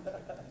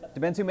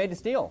 Depends who made the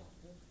steel,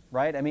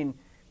 right? I mean,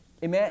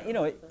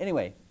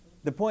 anyway,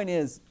 the point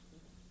is,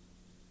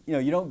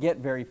 you don't get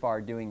very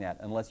far doing that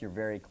unless you're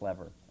very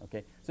clever.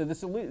 Okay. So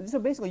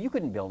basically, you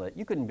couldn't build it.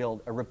 You couldn't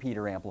build a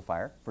repeater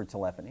amplifier for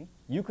telephony.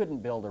 You couldn't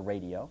build a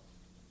radio,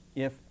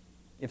 if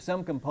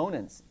some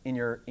components in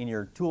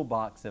your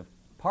toolbox of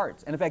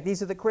parts, and in fact,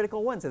 these are the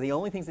critical ones. They're the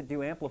only things that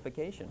do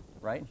amplification,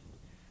 right?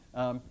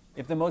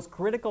 If the most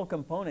critical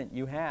component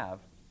you have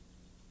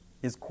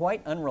is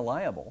quite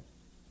unreliable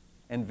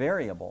and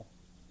variable,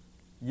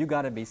 you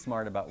got to be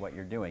smart about what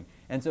you're doing.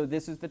 And so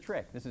this is the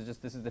trick. This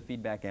is the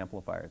feedback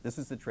amplifier. This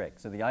is the trick.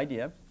 So the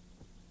idea,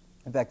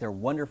 in fact, there are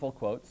wonderful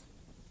quotes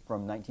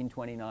from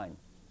 1929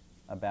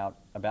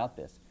 about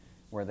this,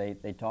 where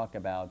they talk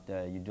about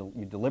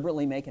you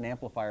deliberately make an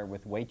amplifier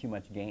with way too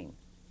much gain.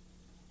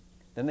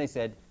 Then they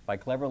said by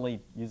cleverly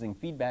using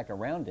feedback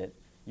around it,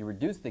 you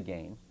reduce the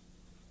gain,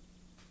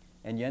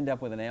 and you end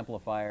up with an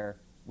amplifier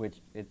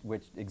which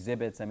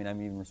exhibits. I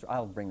mean,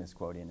 I'll bring this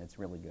quote in. It's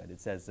really good. It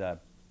says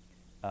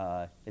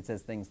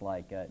things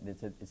like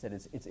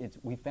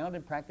we found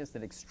in practice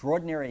that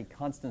extraordinary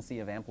constancy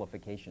of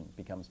amplification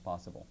becomes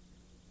possible.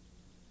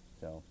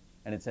 So,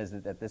 and it says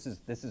that this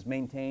is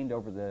maintained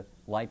over the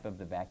life of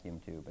the vacuum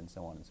tube, and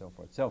so on and so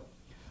forth. So,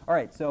 all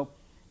right. So,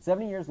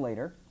 70 years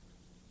later,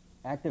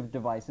 active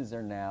devices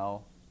are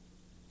now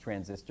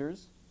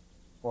transistors,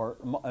 or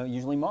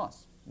usually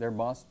MOS. They're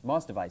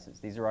MOS devices.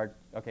 These are our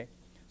okay.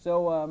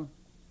 So,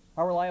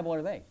 how reliable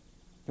are they?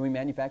 Can we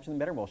manufacture them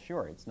better? Well,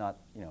 sure. It's not,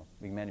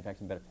 we can manufacture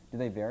them better. Do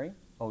they vary?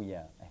 Oh,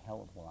 yeah, a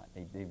hell of a lot.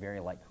 They vary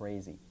like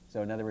crazy.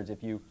 So, in other words,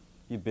 if you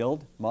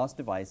build MOS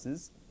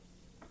devices,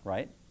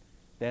 right,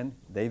 then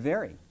they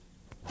vary.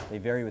 They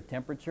vary with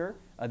temperature.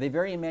 They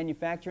vary in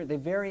manufacture. They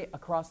vary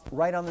across,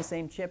 right on the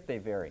same chip, they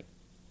vary.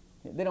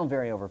 They don't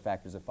vary over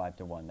factors of 5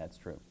 to 1, that's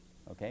true.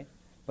 Okay?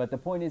 But the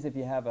point is, if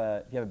you have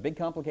a big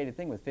complicated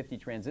thing with 50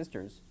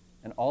 transistors,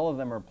 and all of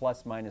them are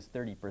plus minus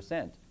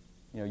 30%,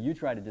 you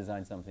try to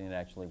design something that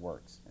actually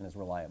works and is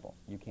reliable.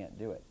 You can't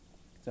do it.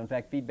 So in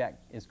fact, feedback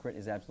is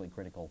absolutely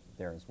critical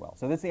there as well.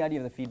 So that's the idea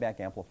of the feedback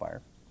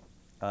amplifier.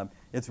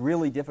 It's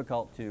really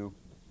difficult to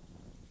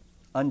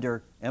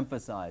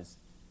underemphasize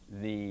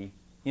the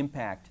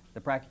impact,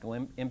 the practical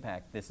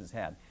impact this has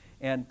had.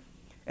 And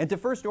to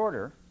first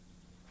order,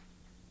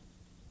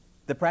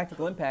 the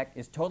practical impact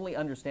is totally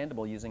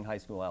understandable using high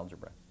school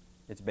algebra.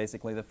 It's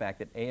basically the fact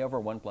that a over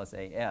 1 plus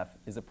af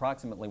is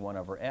approximately 1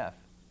 over f,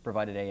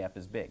 provided af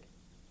is big.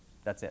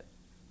 That's it.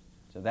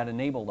 So that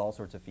enabled all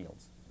sorts of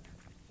fields.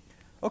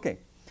 Okay,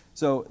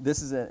 so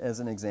this is as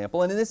an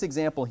example. And in this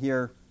example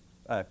here,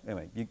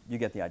 anyway, you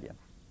get the idea.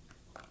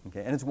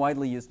 Okay, and it's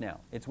widely used now.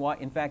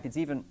 In fact, it's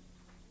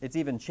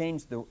even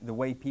changed the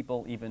way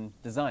people even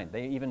design.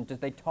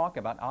 They talk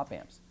about op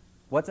amps.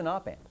 What's an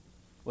op amp?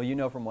 Well, you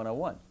know from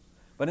 101.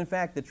 But in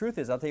fact, the truth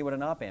is, I'll tell you what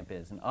an op amp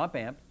is. An op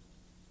amp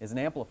is an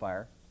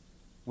amplifier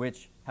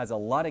which has a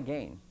lot of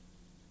gain,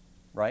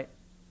 right?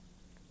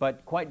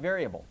 But quite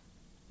variable.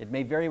 It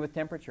may vary with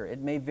temperature. It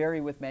may vary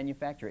with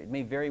manufacture. It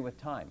may vary with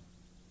time.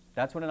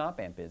 That's what an op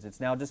amp is. It's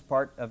now just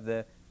part of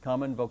the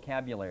common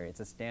vocabulary. It's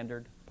a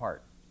standard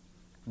part.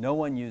 No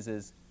one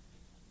uses,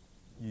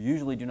 you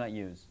usually do not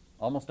use,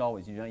 almost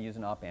always, you do not use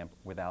an op amp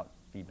without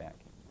feedback.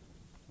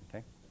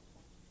 Okay?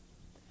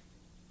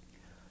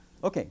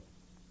 Okay.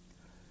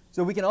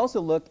 So we can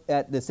also look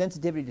at the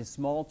sensitivity to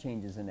small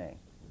changes in A.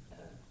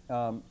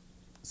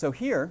 So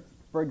here,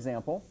 for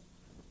example,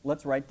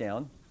 let's write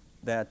down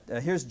that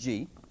here's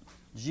G.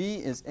 G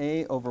is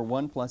A over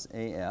 1 plus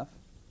AF,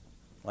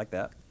 like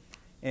that.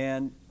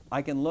 And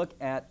I can look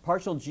at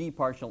partial G,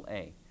 partial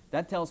A.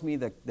 That tells me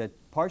that the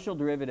partial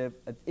derivative,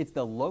 it's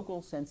the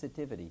local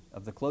sensitivity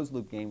of the closed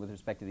loop gain with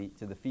respect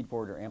to the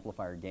feed-forward or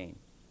amplifier gain,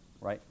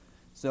 right?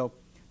 So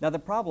now the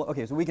problem,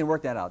 okay, so we can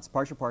work that out. It's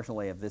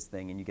partial A of this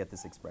thing, and you get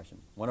this expression,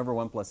 1 over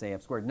 1 plus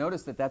AF squared.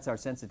 Notice that that's our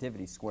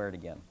sensitivity squared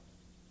again.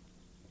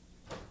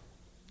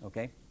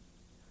 Okay?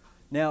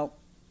 Now,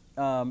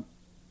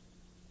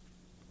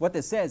 what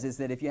this says is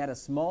that if you had a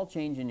small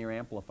change in your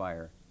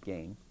amplifier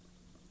gain,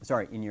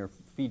 in your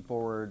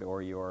feed-forward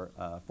or your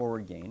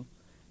forward gain,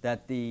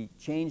 that the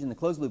change in the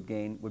closed loop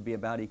gain would be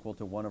about equal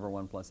to 1 over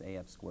 1 plus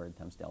AF squared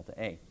times delta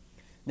A.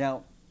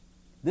 Now,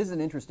 this is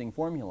an interesting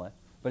formula,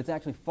 but it's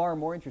actually far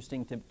more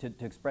interesting to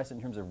express it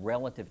in terms of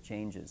relative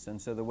changes.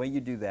 And so the way you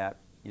do that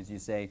is you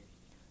say,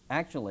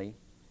 actually,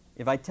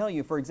 if I tell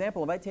you, for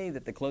example, if I tell you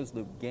that the closed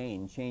loop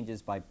gain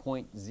changes by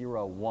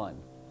 0.01,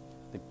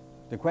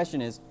 the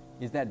question is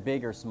that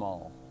big or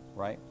small,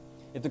 right?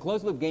 If the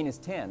closed loop gain is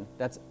 10,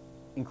 that's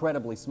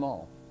incredibly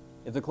small.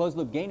 If the closed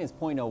loop gain is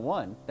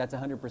 0.01, that's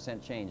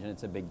 100% change, and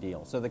it's a big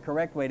deal. So the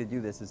correct way to do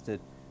this is to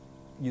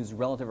use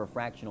relative or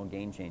fractional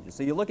gain changes.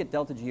 So you look at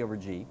delta G over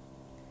G,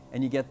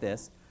 and you get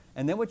this.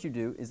 And then what you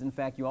do is, in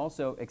fact, you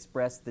also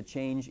express the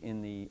change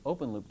in the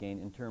open loop gain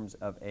in terms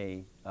of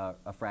a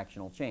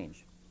fractional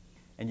change.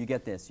 And you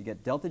get this. You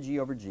get delta G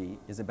over G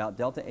is about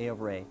delta A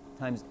over A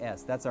times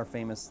S. That's our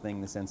famous thing,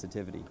 the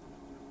sensitivity.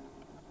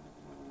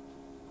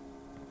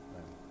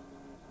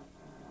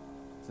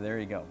 So there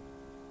you go.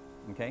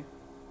 Okay?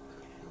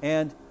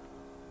 And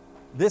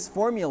this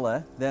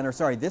formula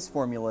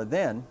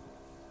then,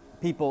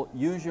 people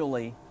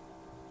usually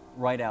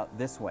write out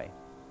this way.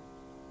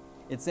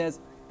 It says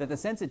that the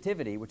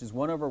sensitivity, which is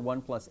 1 over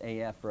 1 plus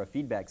AF for a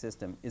feedback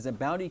system, is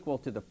about equal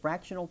to the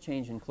fractional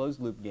change in closed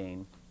loop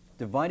gain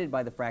divided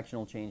by the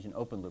fractional change in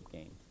open loop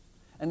gain.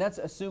 And that's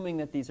assuming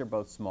that these are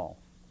both small.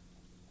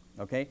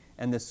 Okay?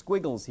 And the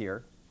squiggles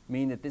here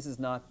mean that this is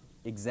not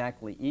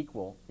exactly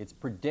equal. It's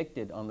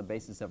predicted on the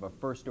basis of a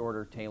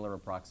first-order Taylor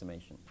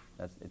approximation.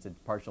 It's a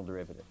partial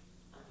derivative.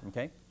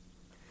 Okay?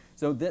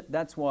 So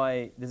that's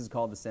why this is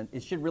called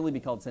it should really be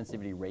called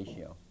sensitivity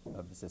ratio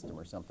of the system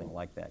or something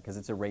like that, because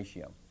it's a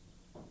ratio.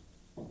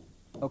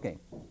 Okay.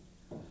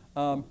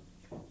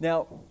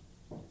 Now,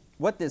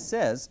 what this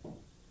says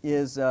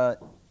is the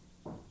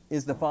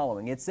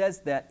following. It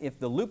says that if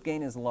the loop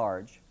gain is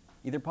large,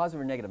 either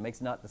positive or negative,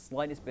 makes not the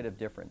slightest bit of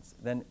difference,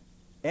 then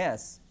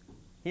S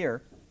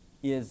here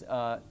is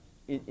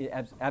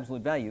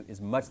absolute value is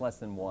much less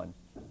than 1.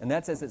 And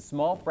that says that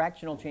small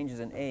fractional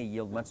changes in A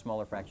yield much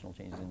smaller fractional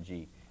changes in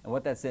G. And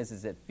what that says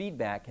is that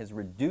feedback has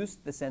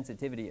reduced the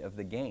sensitivity of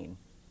the gain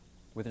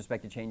with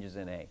respect to changes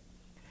in A.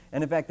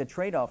 And in fact, the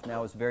trade-off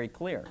now is very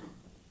clear.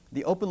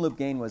 The open loop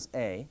gain was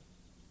A,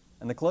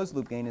 and the closed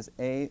loop gain is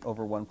A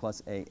over 1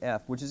 plus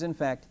AF, which is in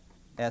fact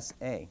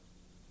SA.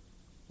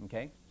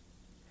 Okay?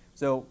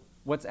 So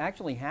what's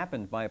actually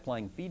happened by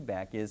applying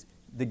feedback is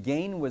the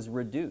gain was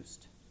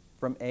reduced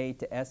from A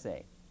to SA.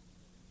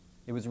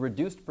 It was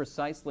reduced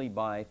precisely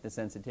by the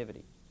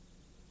sensitivity.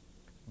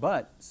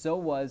 But so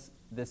was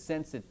the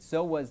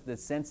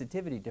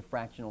sensitivity to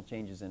fractional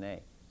changes in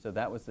A. So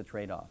that was the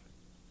trade-off.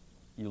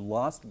 You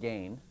lost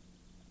gain,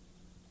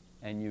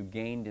 and you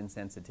gained in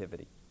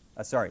sensitivity.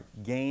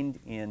 Gained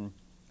in,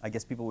 I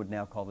guess people would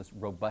now call this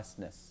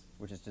robustness,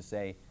 which is to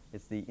say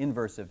it's the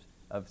inverse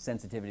of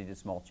sensitivity to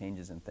small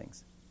changes in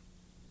things.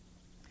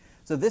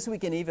 So this we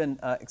can even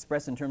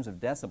express in terms of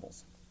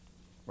decibels,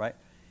 right?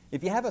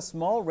 If you have a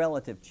small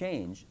relative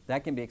change,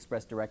 that can be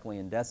expressed directly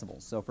in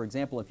decibels. So for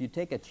example, if you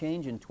take a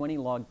change in 20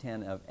 log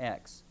 10 of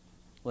x,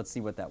 let's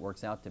see what that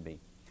works out to be.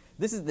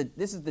 This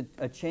is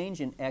a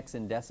change in x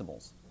in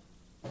decibels.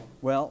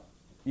 Well,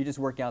 you just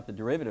work out the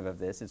derivative of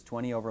this. It's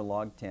 20 over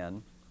log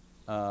 10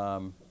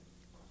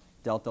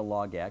 delta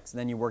log x. And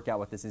then you work out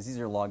what this is. These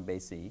are log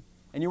base e.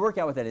 And you work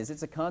out what that is.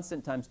 It's a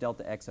constant times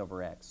delta x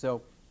over x.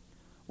 So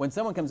when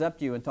someone comes up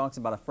to you and talks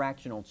about a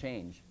fractional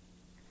change,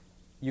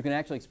 you can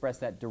actually express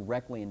that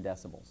directly in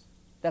decibels.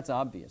 That's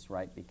obvious,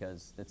 right?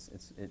 Because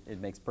it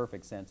makes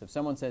perfect sense. If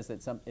someone says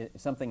that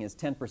something is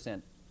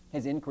 10%,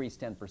 has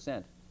increased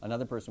 10%,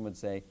 another person would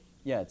say,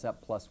 yeah, it's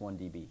up plus 1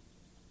 dB.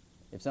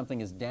 If something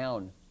is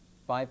down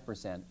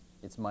 5%,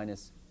 it's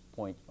minus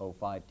 0.05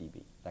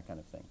 dB, that kind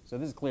of thing. So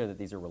this is clear that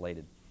these are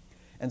related.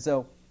 And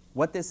so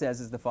what this says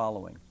is the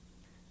following.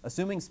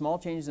 Assuming small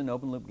changes in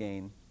open loop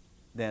gain,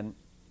 then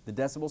the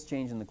decibels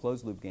change in the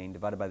closed loop gain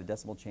divided by the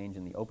decibel change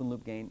in the open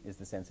loop gain is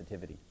the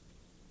sensitivity.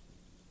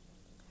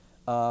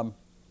 For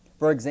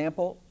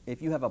example, if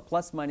you have a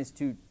plus minus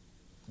 2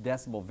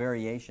 decibel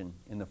variation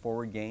in the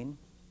forward gain,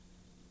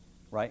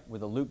 right,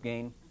 with a loop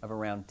gain of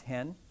around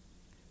 10,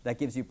 that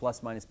gives you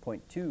plus minus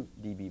 0.2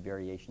 dB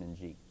variation in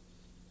G.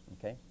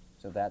 Okay?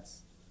 So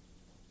that's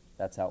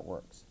how it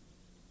works,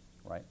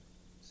 right?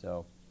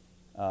 So,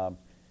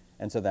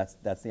 and so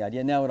that's the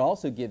idea. Now it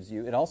also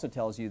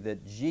tells you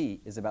that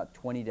G is about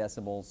 20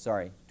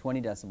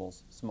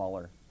 decibels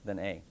smaller than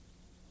A.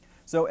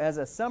 So as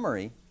a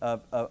summary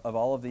of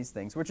all of these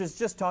things, which is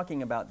just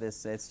talking about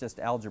this, it's just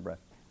algebra.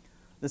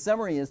 The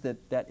summary is that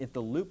if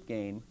the loop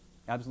gain,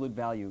 absolute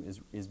value,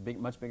 is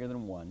much bigger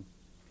than 1,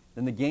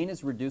 then the gain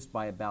is reduced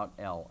by about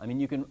L. I mean,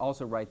 you can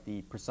also write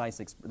the precise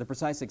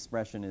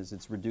expression is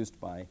it's reduced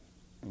by,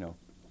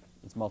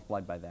 it's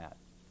multiplied by that.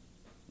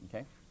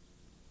 Okay?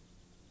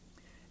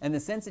 And the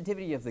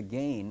sensitivity of the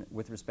gain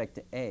with respect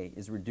to A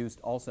is reduced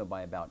also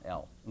by about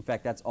L. In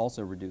fact, that's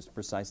also reduced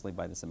precisely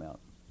by this amount.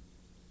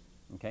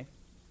 Okay?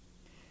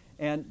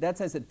 And that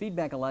says that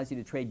feedback allows you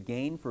to trade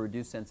gain for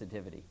reduced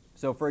sensitivity.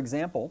 So for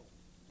example,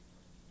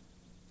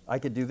 I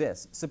could do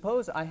this.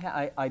 Suppose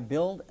I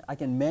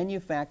can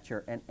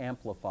manufacture an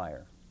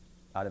amplifier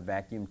out of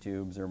vacuum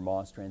tubes or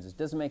MOS transistors.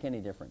 Doesn't make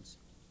any difference.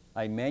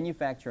 I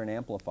manufacture an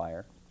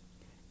amplifier,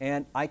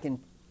 and I can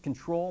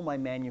control my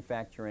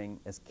manufacturing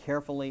as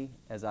carefully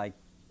as I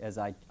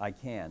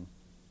can.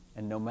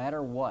 And no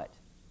matter what,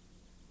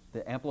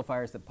 the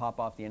amplifiers that pop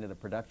off the end of the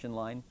production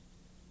line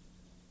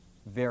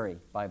vary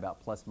by about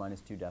plus minus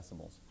 2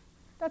 decibels.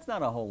 That's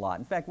not a whole lot.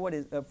 In fact, 4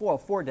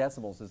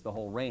 decibels is the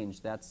whole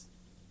range. That's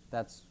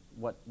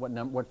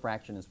what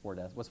fraction is 4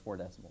 decibels? What's 4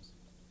 decibels?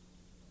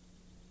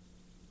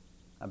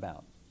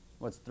 About.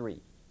 What's 3?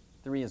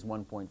 3 is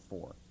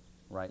 1.4,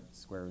 right?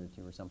 Square root of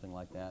 2 or something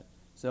like that.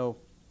 So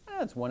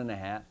that's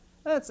 1.5.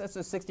 That's a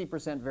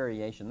 60%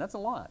 variation. That's a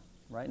lot,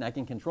 right? And I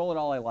can control it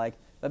all I like,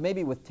 but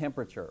maybe with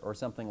temperature or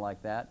something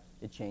like that,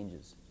 it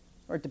changes.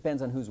 Or it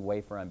depends on whose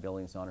wafer I'm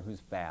building this on or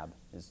whose fab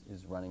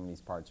is running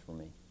these parts for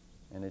me.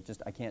 And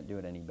I can't do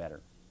it any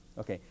better.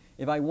 Okay,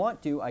 if I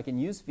want to, I can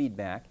use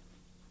feedback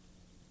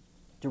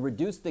to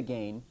reduce the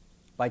gain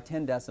by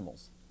 10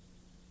 decibels.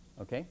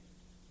 Okay?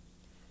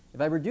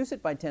 If I reduce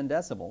it by 10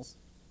 decibels,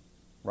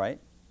 right,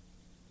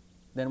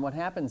 then what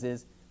happens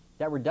is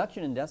that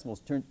reduction in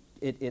decibels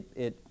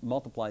it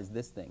multiplies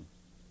this thing.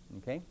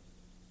 Okay?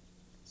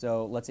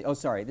 So let's see. Oh,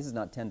 sorry, this is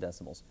not 10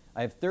 decibels.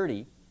 I have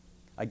 30.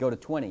 I go to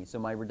 20. So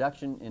my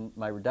reduction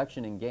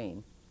in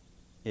gain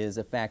is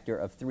a factor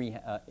of 3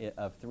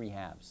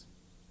 halves,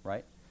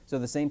 right? So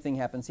the same thing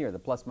happens here. The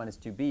plus minus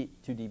 2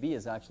 dB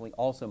is actually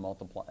also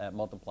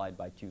multiplied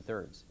by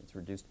 2/3. It's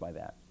reduced by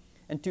that.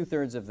 And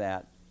 2/3 of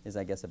that is,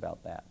 I guess,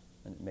 about that.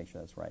 And make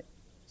sure that's right.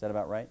 Is that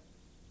about right?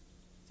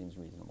 Seems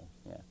reasonable.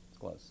 Yeah, it's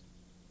close.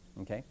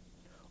 Okay?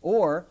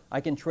 Or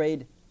I can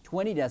trade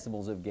 20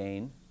 decibels of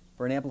gain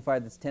for an amplifier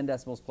that's 10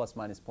 decibels plus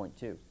minus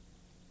 0.2.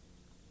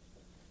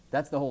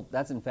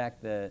 That's in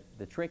fact the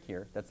trick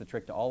here. That's the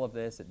trick to all of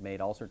this. It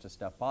made all sorts of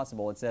stuff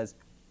possible. It says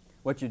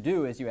what you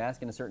do is you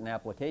ask in a certain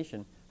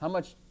application, how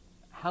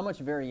much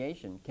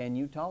variation can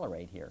you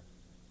tolerate here?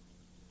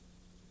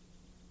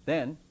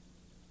 Then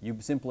you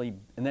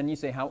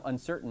say how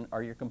uncertain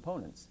are your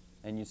components?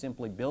 And you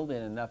simply build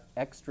in enough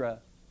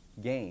extra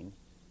gain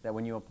that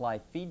when you apply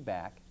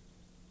feedback,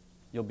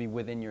 you'll be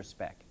within your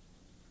spec.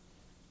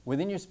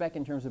 Within your spec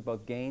in terms of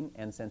both gain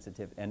and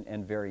sensitivity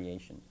and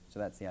variation. So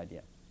that's the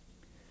idea.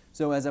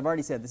 So as I've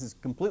already said, this is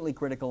completely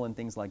critical in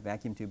things like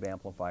vacuum tube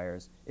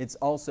amplifiers. It's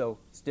also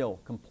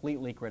still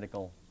completely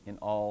critical in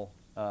all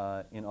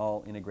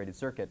integrated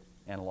circuit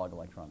analog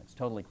electronics.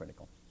 Totally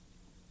critical.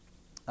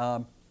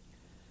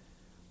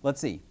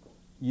 Let's see.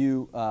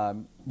 You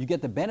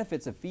get the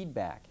benefits of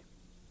feedback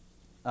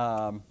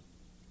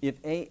if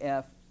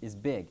AF is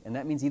big, and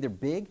that means either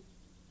big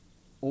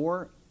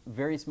or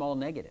very small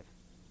negative.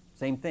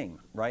 Same thing,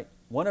 right?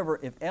 1 over,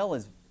 if L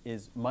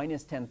is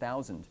minus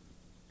 10,000,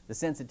 the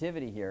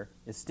sensitivity here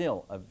is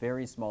still a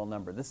very small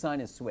number. The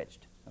sign is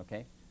switched,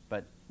 okay?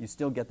 But you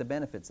still get the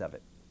benefits of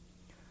it.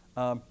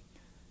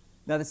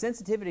 Now the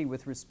sensitivity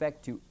with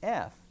respect to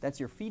F, that's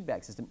your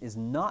feedback system, is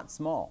not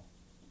small.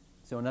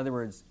 So in other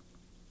words,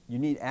 you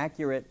need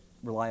accurate,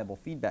 reliable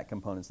feedback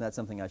components. And that's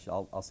something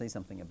I'll say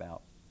something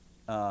about.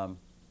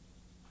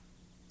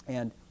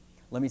 And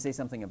let me say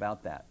something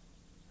about that.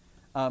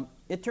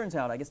 It turns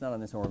out, I guess not on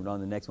this one, but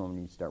on the next one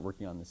when you start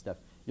working on this stuff,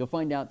 you'll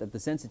find out that the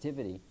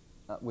sensitivity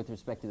with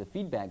respect to the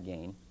feedback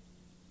gain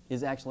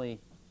is actually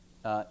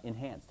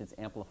enhanced. It's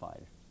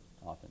amplified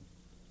often,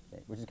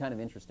 okay, which is kind of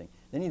interesting.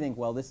 Then you think,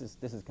 well, this is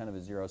kind of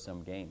a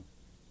zero-sum game.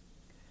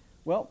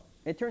 Well,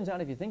 it turns out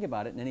if you think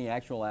about it in any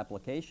actual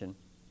application,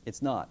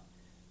 it's not.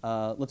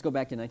 Let's go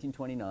back to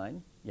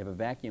 1929. You have a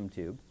vacuum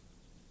tube.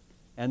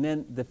 And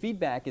then the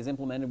feedback is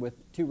implemented with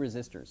 2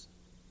 resistors.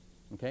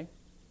 Okay?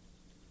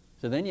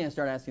 So then you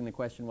start asking the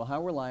question, well,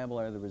 how reliable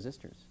are the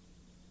resistors?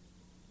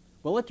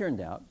 Well, it turned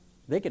out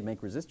they could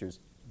make resistors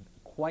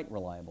quite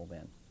reliable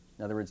then.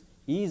 In other words,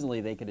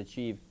 easily they could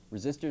achieve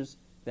resistors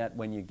that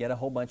when you get a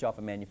whole bunch off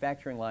a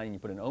manufacturing line and you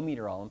put an ohm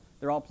meter on them,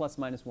 they're all plus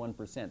minus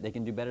 1%. They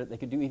can do better. They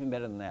could do even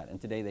better than that. And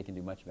today they can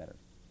do much better.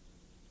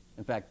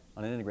 In fact,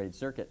 on an integrated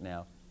circuit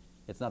now,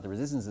 it's not the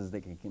resistances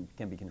that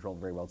can be controlled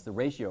very well. It's the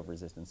ratio of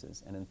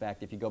resistances. And in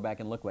fact, if you go back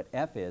and look what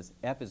F is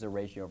a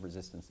ratio of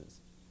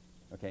resistances.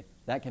 Okay?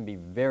 That can be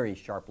very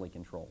sharply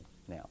controlled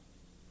now.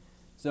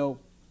 So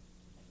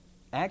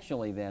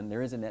actually then,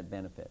 there is a net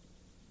benefit,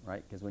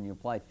 right? Because when you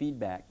apply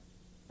feedback,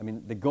 I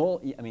mean, the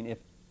goal, I mean, if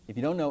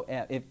you don't know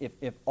F,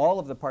 if all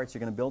of the parts you're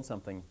going to build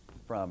something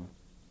from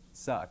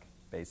suck,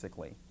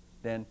 basically,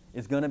 then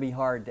it's going to be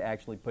hard to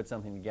actually put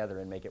something together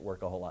and make it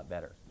work a whole lot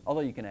better.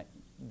 Although you can,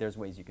 there's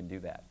ways you can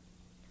do that.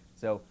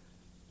 So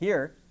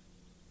here,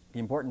 the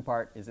important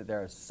part is that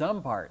there are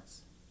some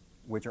parts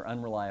which are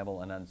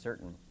unreliable and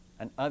uncertain,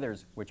 and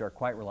others which are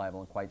quite reliable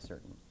and quite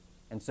certain.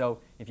 And so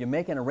if you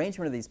make an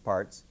arrangement of these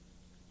parts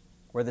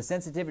where the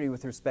sensitivity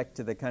with respect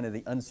to the kind of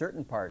the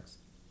uncertain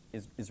parts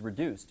is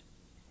reduced,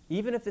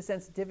 even if the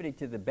sensitivity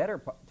to the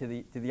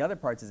to the other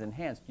parts is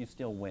enhanced, you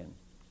still win.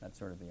 That's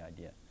sort of the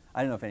idea.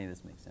 I don't know if any of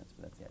this makes sense,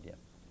 but that's the idea.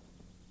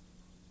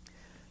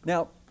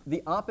 Now,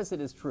 the opposite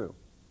is true.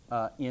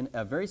 In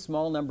a very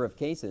small number of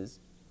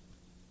cases,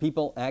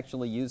 people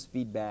actually use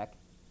feedback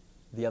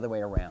the other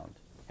way around.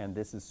 And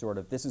this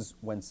is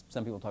when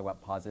some people talk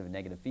about positive and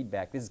negative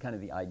feedback. This is kind of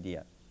the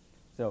idea.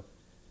 So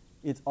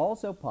it's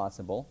also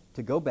possible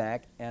to go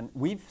back, and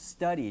we've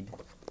studied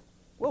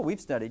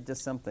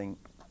just something,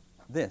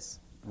 this,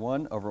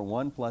 1 over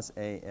 1 plus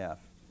AF.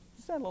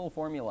 Just that little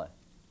formula.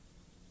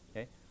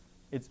 Okay?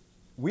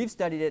 We've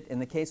studied it in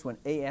the case when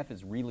AF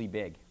is really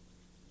big,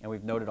 and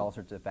we've noted all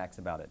sorts of facts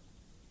about it.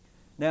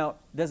 Now,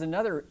 there's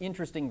another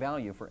interesting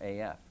value for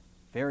AF,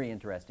 very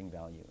interesting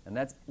value, and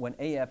that's when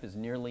AF is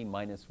nearly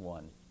minus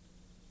 1.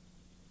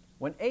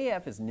 When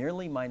AF is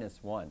nearly minus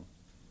 1,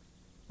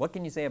 what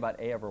can you say about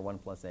A over 1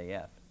 plus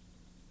AF?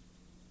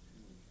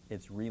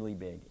 It's really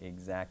big,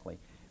 exactly.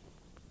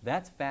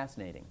 That's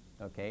fascinating,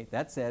 okay?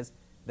 That says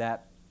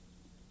that,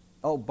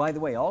 oh, by the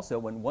way, also,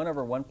 when 1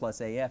 over 1 plus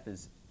AF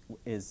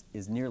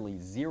is nearly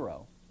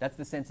 0, that's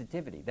the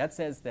sensitivity. That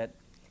says that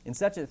in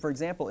such a, for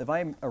example, if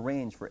I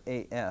arrange for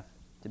AF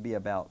to be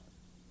about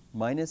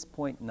minus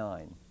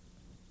 0.9,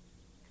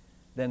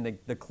 then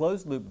the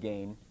closed loop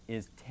gain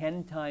is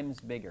 10 times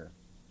bigger,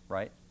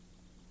 right,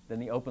 than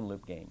the open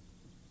loop gain.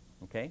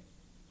 Okay?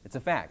 It's a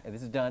fact. And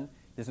this is done.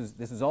 This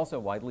was also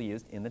widely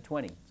used in the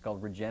 20. It's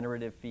called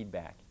regenerative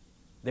feedback.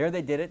 There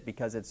they did it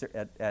because it's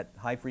at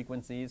high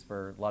frequencies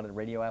for a lot of the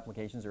radio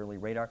applications, early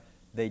radar.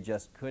 They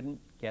just couldn't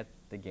get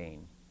the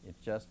gain. It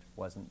just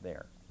wasn't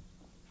there.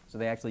 So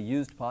they actually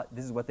used,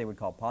 this is what they would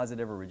call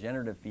positive or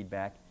regenerative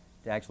feedback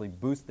to actually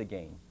boost the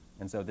gain.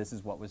 And so this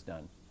is what was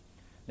done.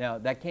 Now,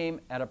 that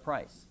came at a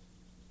price.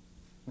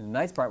 And the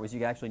nice part was you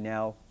could actually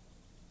now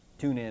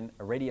tune in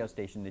a radio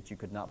station that you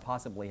could not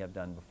possibly have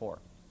done before.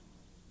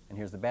 And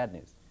here's the bad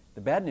news.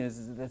 The bad news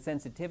is that the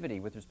sensitivity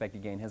with respect to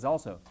gain has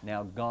also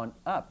now gone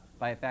up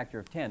by a factor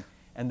of 10.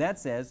 And that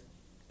says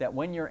that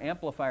when your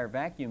amplifier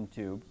vacuum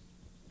tube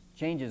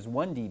changes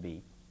 1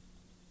 dB,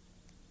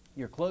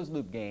 your closed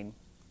loop gain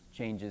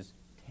changes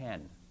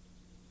 10.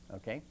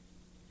 Okay?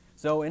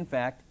 So in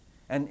fact,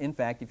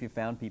 if you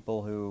found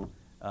people who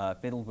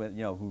fiddled with,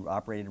 who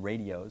operated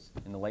radios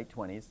in the late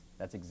 20s,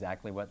 that's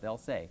exactly what they'll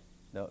say.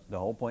 The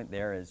whole point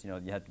there is, you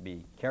have to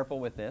be careful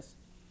with this.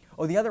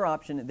 Oh, the other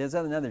option, there's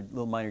another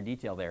little minor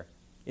detail there.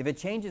 If it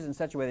changes in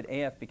such a way that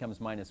AF becomes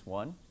minus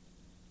 1,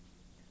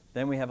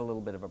 then we have a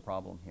little bit of a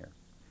problem here.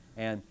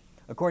 And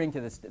according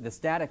to the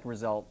static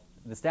result,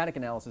 the static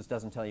analysis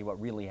doesn't tell you what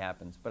really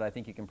happens, but I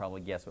think you can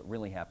probably guess what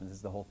really happens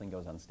is the whole thing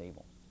goes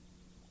unstable.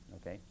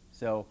 Okay?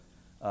 So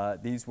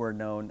these were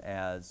known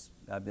as,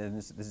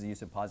 this is the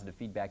use of positive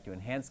feedback to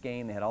enhance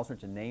gain. They had all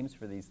sorts of names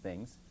for these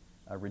things.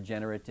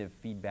 Regenerative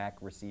feedback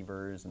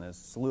receivers, and a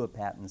slew of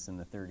patents in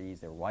the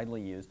 30s. They were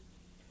widely used.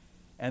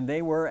 And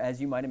they were,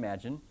 as you might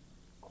imagine,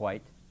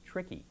 quite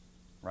tricky,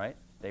 right?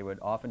 They would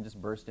often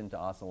just burst into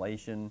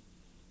oscillation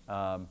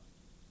for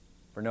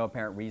no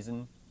apparent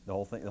reason. The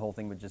whole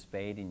thing would just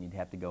fade, and you'd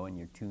have to go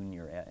and tune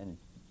your and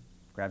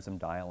grab some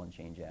dial and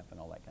change F and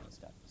all that kind of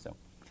stuff. So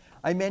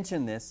I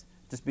mention this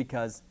just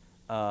because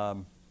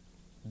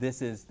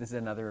this is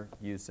another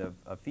use of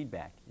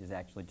feedback, is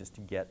actually just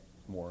to get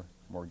more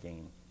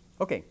gain.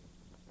 Okay.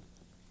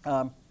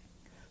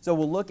 So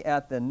we'll look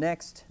at the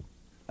next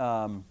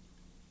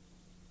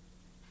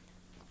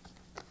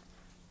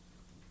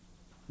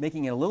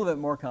making it a little bit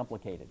more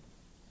complicated.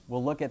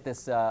 We'll look at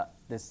this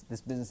this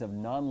business of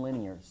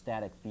nonlinear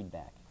static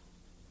feedback.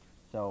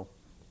 So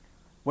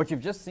what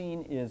you've just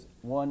seen is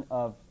one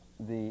of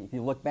the, if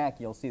you look back,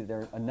 you'll see that there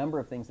are a number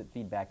of things that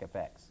feedback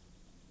affects.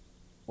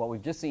 What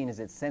we've just seen is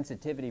its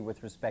sensitivity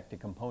with respect to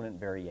component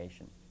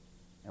variation.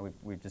 And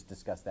we've just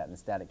discussed that in the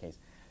static case.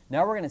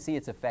 Now we're going to see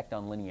its effect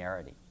on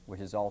linearity,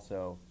 which is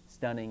also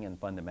stunning and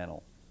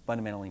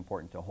fundamentally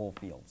important to whole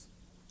fields,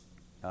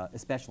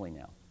 especially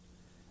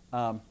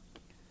now.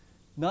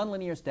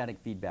 Nonlinear static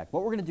feedback.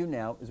 What we're going to do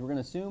now is we're going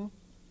to assume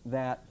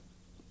that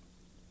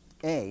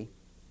A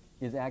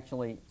is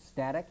actually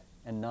static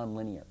and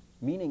nonlinear,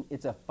 meaning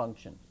it's a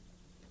function.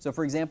 So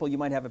for example, you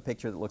might have a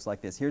picture that looks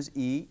like this. Here's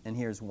E and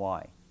here's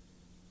Y.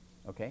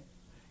 Okay?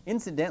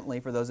 Incidentally,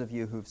 for those of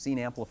you who've seen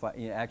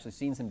actually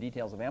seen some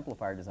details of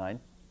amplifier design,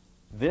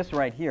 this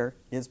right here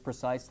is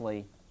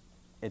precisely,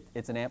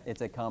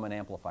 it's a common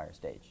amplifier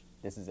stage.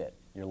 This is it.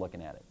 You're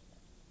looking at it.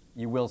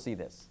 You will see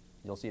this.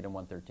 You'll see it in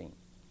 113.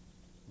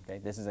 Okay?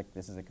 This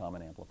is a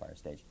common amplifier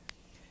stage.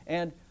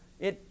 And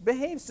it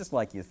behaves just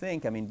like you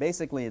think. I mean,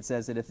 basically it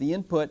says that if the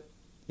input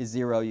is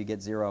 0, you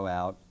get 0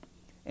 out.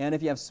 And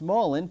if you have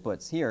small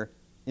inputs here,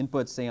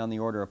 inputs say on the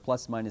order of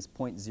plus minus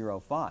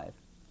 0.05,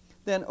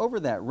 then over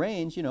that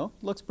range,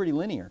 looks pretty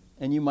linear.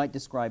 And you might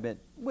describe it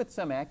with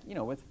some,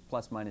 with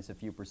plus minus a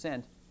few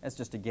percent as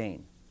just a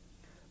gain.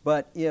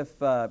 But if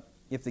the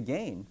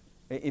gain,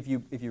 if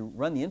you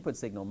run the input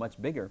signal much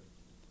bigger,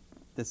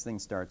 this thing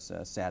starts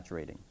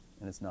saturating,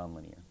 and it's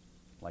nonlinear,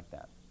 like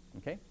that.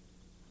 Okay?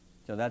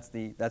 So that's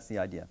the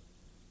idea.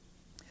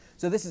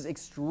 So this is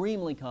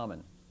extremely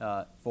common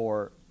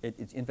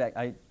it's in fact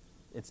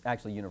it's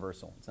actually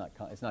universal.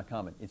 It's not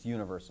common. It's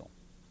universal.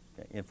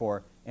 Okay? And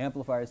for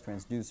amplifiers,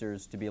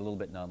 transducers to be a little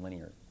bit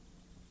nonlinear,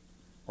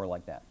 or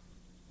like that.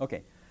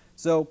 Okay.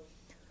 So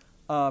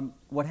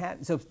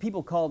so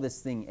people call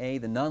this thing A,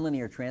 the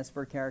nonlinear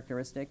transfer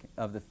characteristic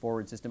of the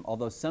forward system.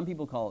 Although some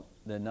people call it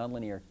the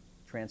nonlinear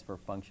transfer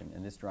function,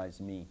 and this drives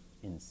me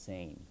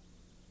insane.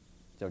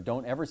 So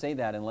don't ever say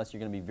that unless you're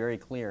going to be very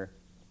clear.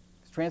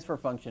 Transfer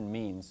function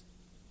means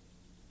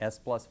s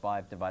plus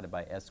 5 divided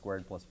by s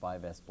squared plus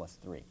 5s plus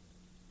 3.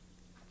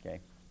 Okay?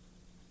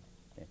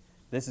 Okay.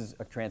 This is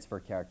a transfer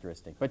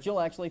characteristic. But you'll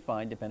actually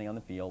find, depending on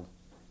the field,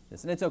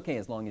 this. And it's okay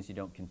as long as you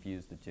don't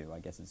confuse the two. I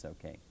guess it's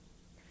okay.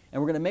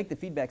 And we're going to make the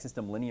feedback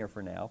system linear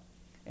for now.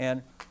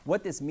 And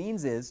what this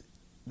means is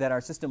that our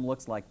system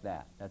looks like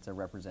that. That's a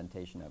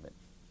representation of it.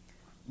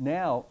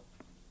 Now,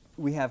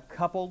 we have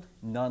coupled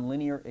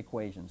nonlinear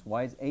equations.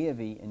 Y is A of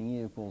E and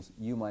E equals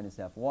U minus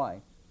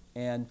Fy.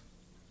 And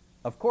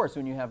of course,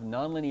 when you have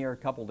nonlinear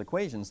coupled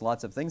equations,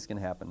 lots of things can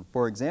happen.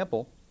 For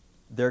example,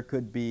 there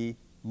could be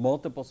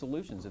multiple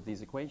solutions of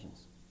these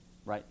equations.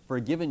 Right? For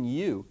a given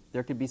U,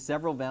 there could be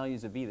several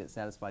values of E that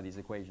satisfy these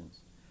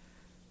equations.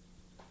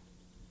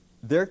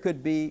 There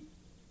could be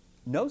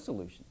no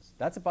solutions.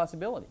 That's a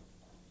possibility.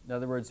 In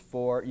other words,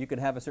 you could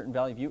have a certain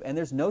value of U, and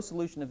there's no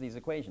solution of these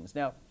equations.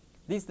 Now,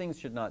 these things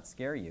should not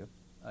scare you.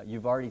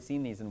 You've already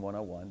seen these in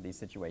 101, these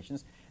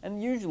situations.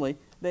 And usually,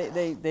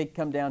 they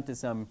come down to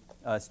some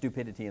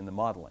stupidity in the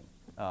modeling.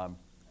 And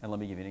let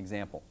me give you an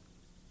example.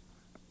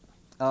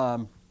 I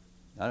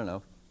don't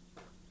know.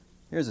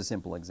 Here's a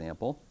simple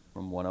example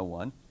from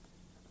 101.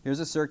 Here's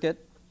a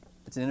circuit.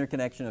 It's an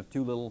interconnection of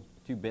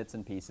two bits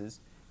and pieces.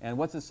 And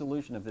what's the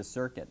solution of this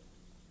circuit?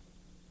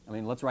 I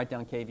mean, let's write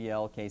down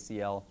KVL,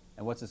 KCL,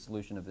 and what's the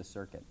solution of this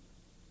circuit?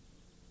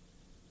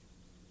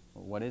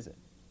 Well, what is it?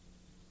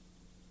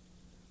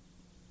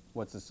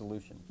 What's the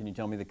solution? Can you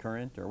tell me the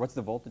current? Or what's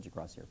the voltage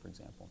across here, for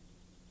example?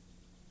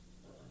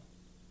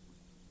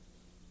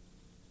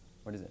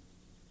 What is it?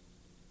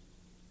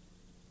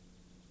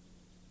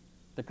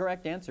 The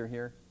correct answer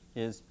here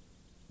is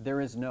there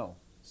is no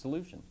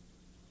solution.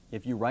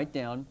 If you write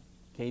down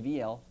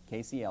KVL,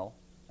 KCL,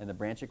 and the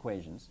branch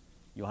equations,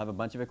 you'll have a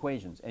bunch of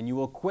equations. And you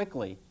will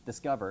quickly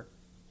discover,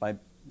 by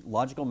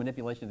logical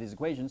manipulation of these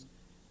equations,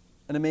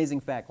 an amazing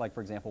fact, like, for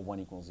example, 1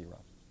 equals 0.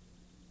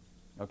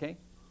 Okay?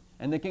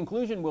 And the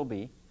conclusion will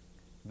be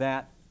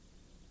that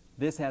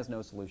this has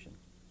no solution.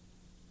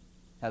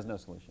 Has no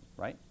solution,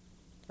 right?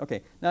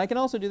 Okay, now I can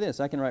also do this.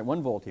 I can write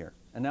 1 volt here.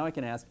 And now I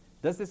can ask,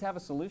 does this have a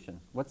solution?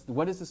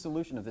 What is the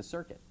solution of this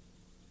circuit?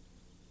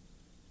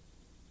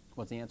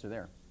 What's the answer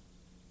there?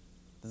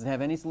 Does it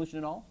have any solution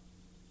at all?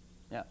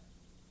 Yeah.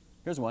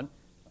 Here's one.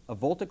 A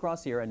volt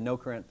across here and no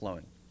current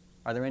flowing.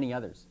 Are there any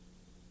others?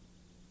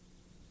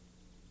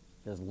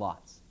 There's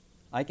lots.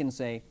 I can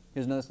say,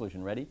 here's another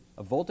solution. Ready?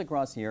 A volt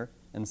across here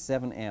and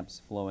 7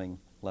 amps flowing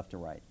left to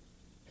right.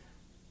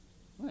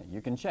 Well,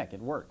 you can check.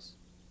 It works.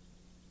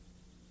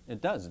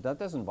 It does. That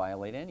doesn't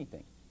violate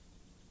anything.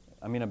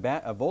 I mean,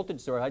 a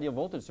voltage source, ideal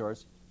voltage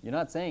source, you're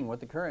not saying what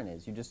the current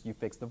is. You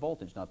fix the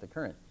voltage, not the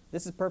current.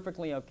 This is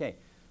perfectly okay.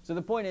 So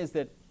the point is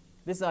that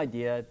this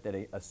idea that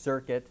a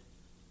circuit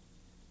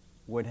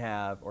would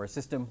have, or a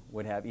system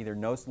would have either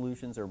no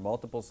solutions or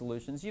multiple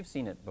solutions, you've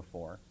seen it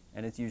before,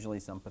 and it's usually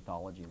some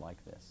pathology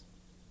like this.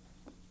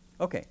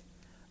 Okay.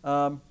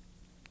 So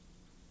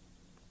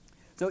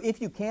if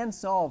you can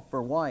solve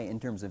for y in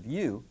terms of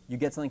u, you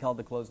get something called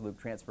the closed loop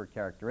transfer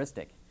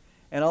characteristic.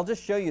 And I'll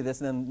just show you this,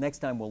 and then next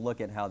time we'll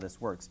look at how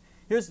this works.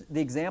 Here's the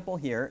example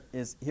here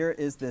is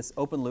this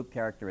open loop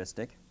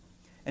characteristic,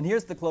 and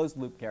here's the closed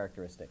loop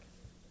characteristic.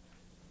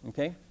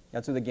 Okay?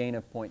 That's with a gain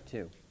of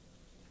 0.2.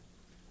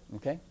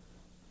 Okay?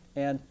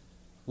 And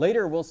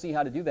later we'll see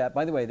how to do that.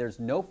 By the way, there's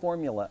no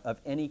formula of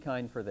any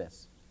kind for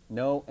this.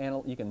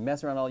 You can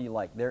mess around all you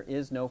like. There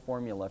is no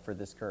formula for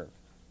this curve.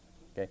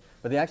 Okay?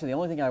 But the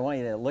only thing I want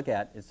you to look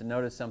at is to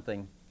notice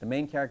something. The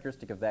main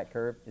characteristic of that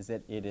curve is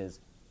that it is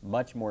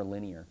much more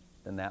linear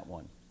than that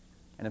one.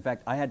 And in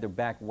fact, I had to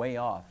back way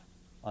off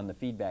on the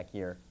feedback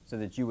here so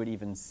that you would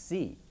even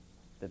see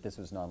that this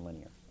was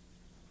nonlinear.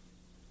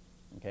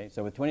 Okay?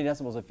 So with 20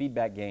 decibels of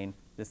feedback gain,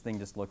 this thing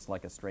just looks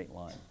like a straight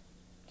line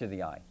to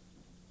the eye.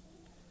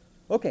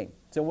 Okay,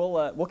 so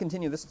we'll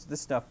continue this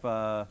stuff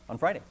on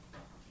Friday.